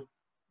used to.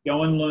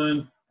 Go and learn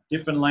a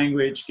different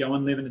language, go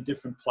and live in a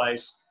different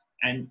place,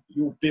 and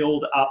you'll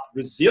build up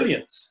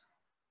resilience.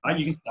 Right?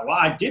 You can say, well,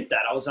 I did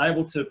that. I was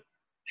able to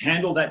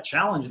handle that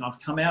challenge, and I've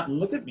come out and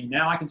look at me.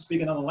 Now I can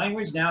speak another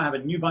language. Now I have a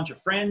new bunch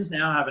of friends.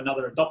 Now I have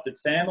another adopted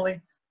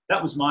family.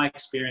 That was my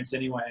experience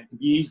anyway. It can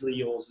be easily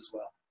yours as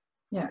well.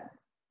 Yeah.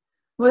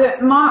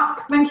 Well,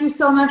 Marc, thank you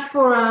so much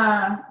for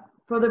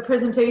the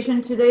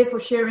presentation today, for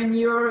sharing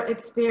your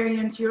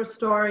experience, your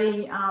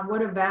story.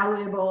 What a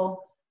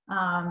valuable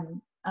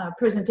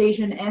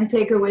presentation and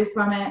takeaways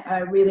from it. I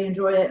really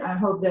enjoyed it. I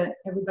hope that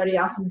everybody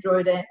else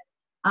enjoyed it.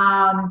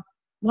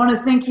 Want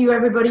to thank you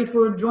everybody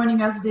for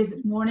joining us this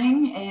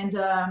morning and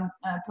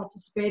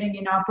participating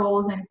in our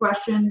polls and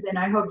questions. And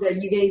I hope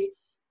that you guys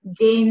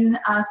gain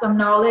some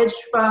knowledge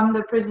from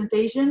the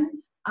presentation.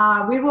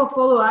 We will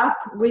follow up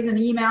with an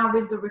email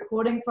with the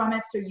recording from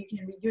it so you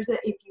can reuse it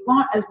if you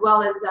want, as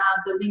well as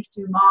the link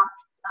to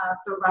Marc's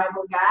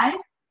Survival Guide.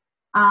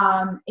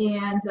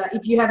 And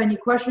if you have any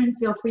questions,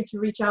 feel free to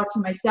reach out to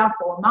myself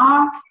or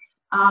Marc.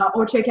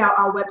 or check out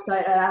our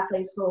website at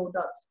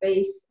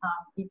athletesoul.space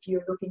if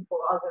you're looking for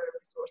other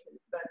resources.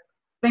 But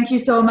thank you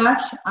so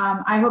much.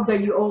 I hope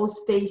that you all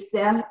stay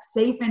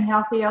safe and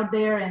healthy out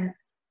there, and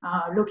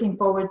looking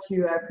forward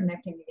to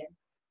connecting again.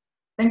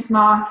 Thanks,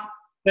 Marc.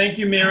 Thank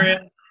you,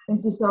 Miriam.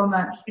 Thank you so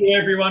much. Thank you,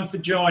 everyone, for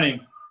joining.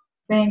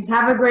 Thanks.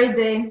 Have a great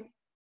day.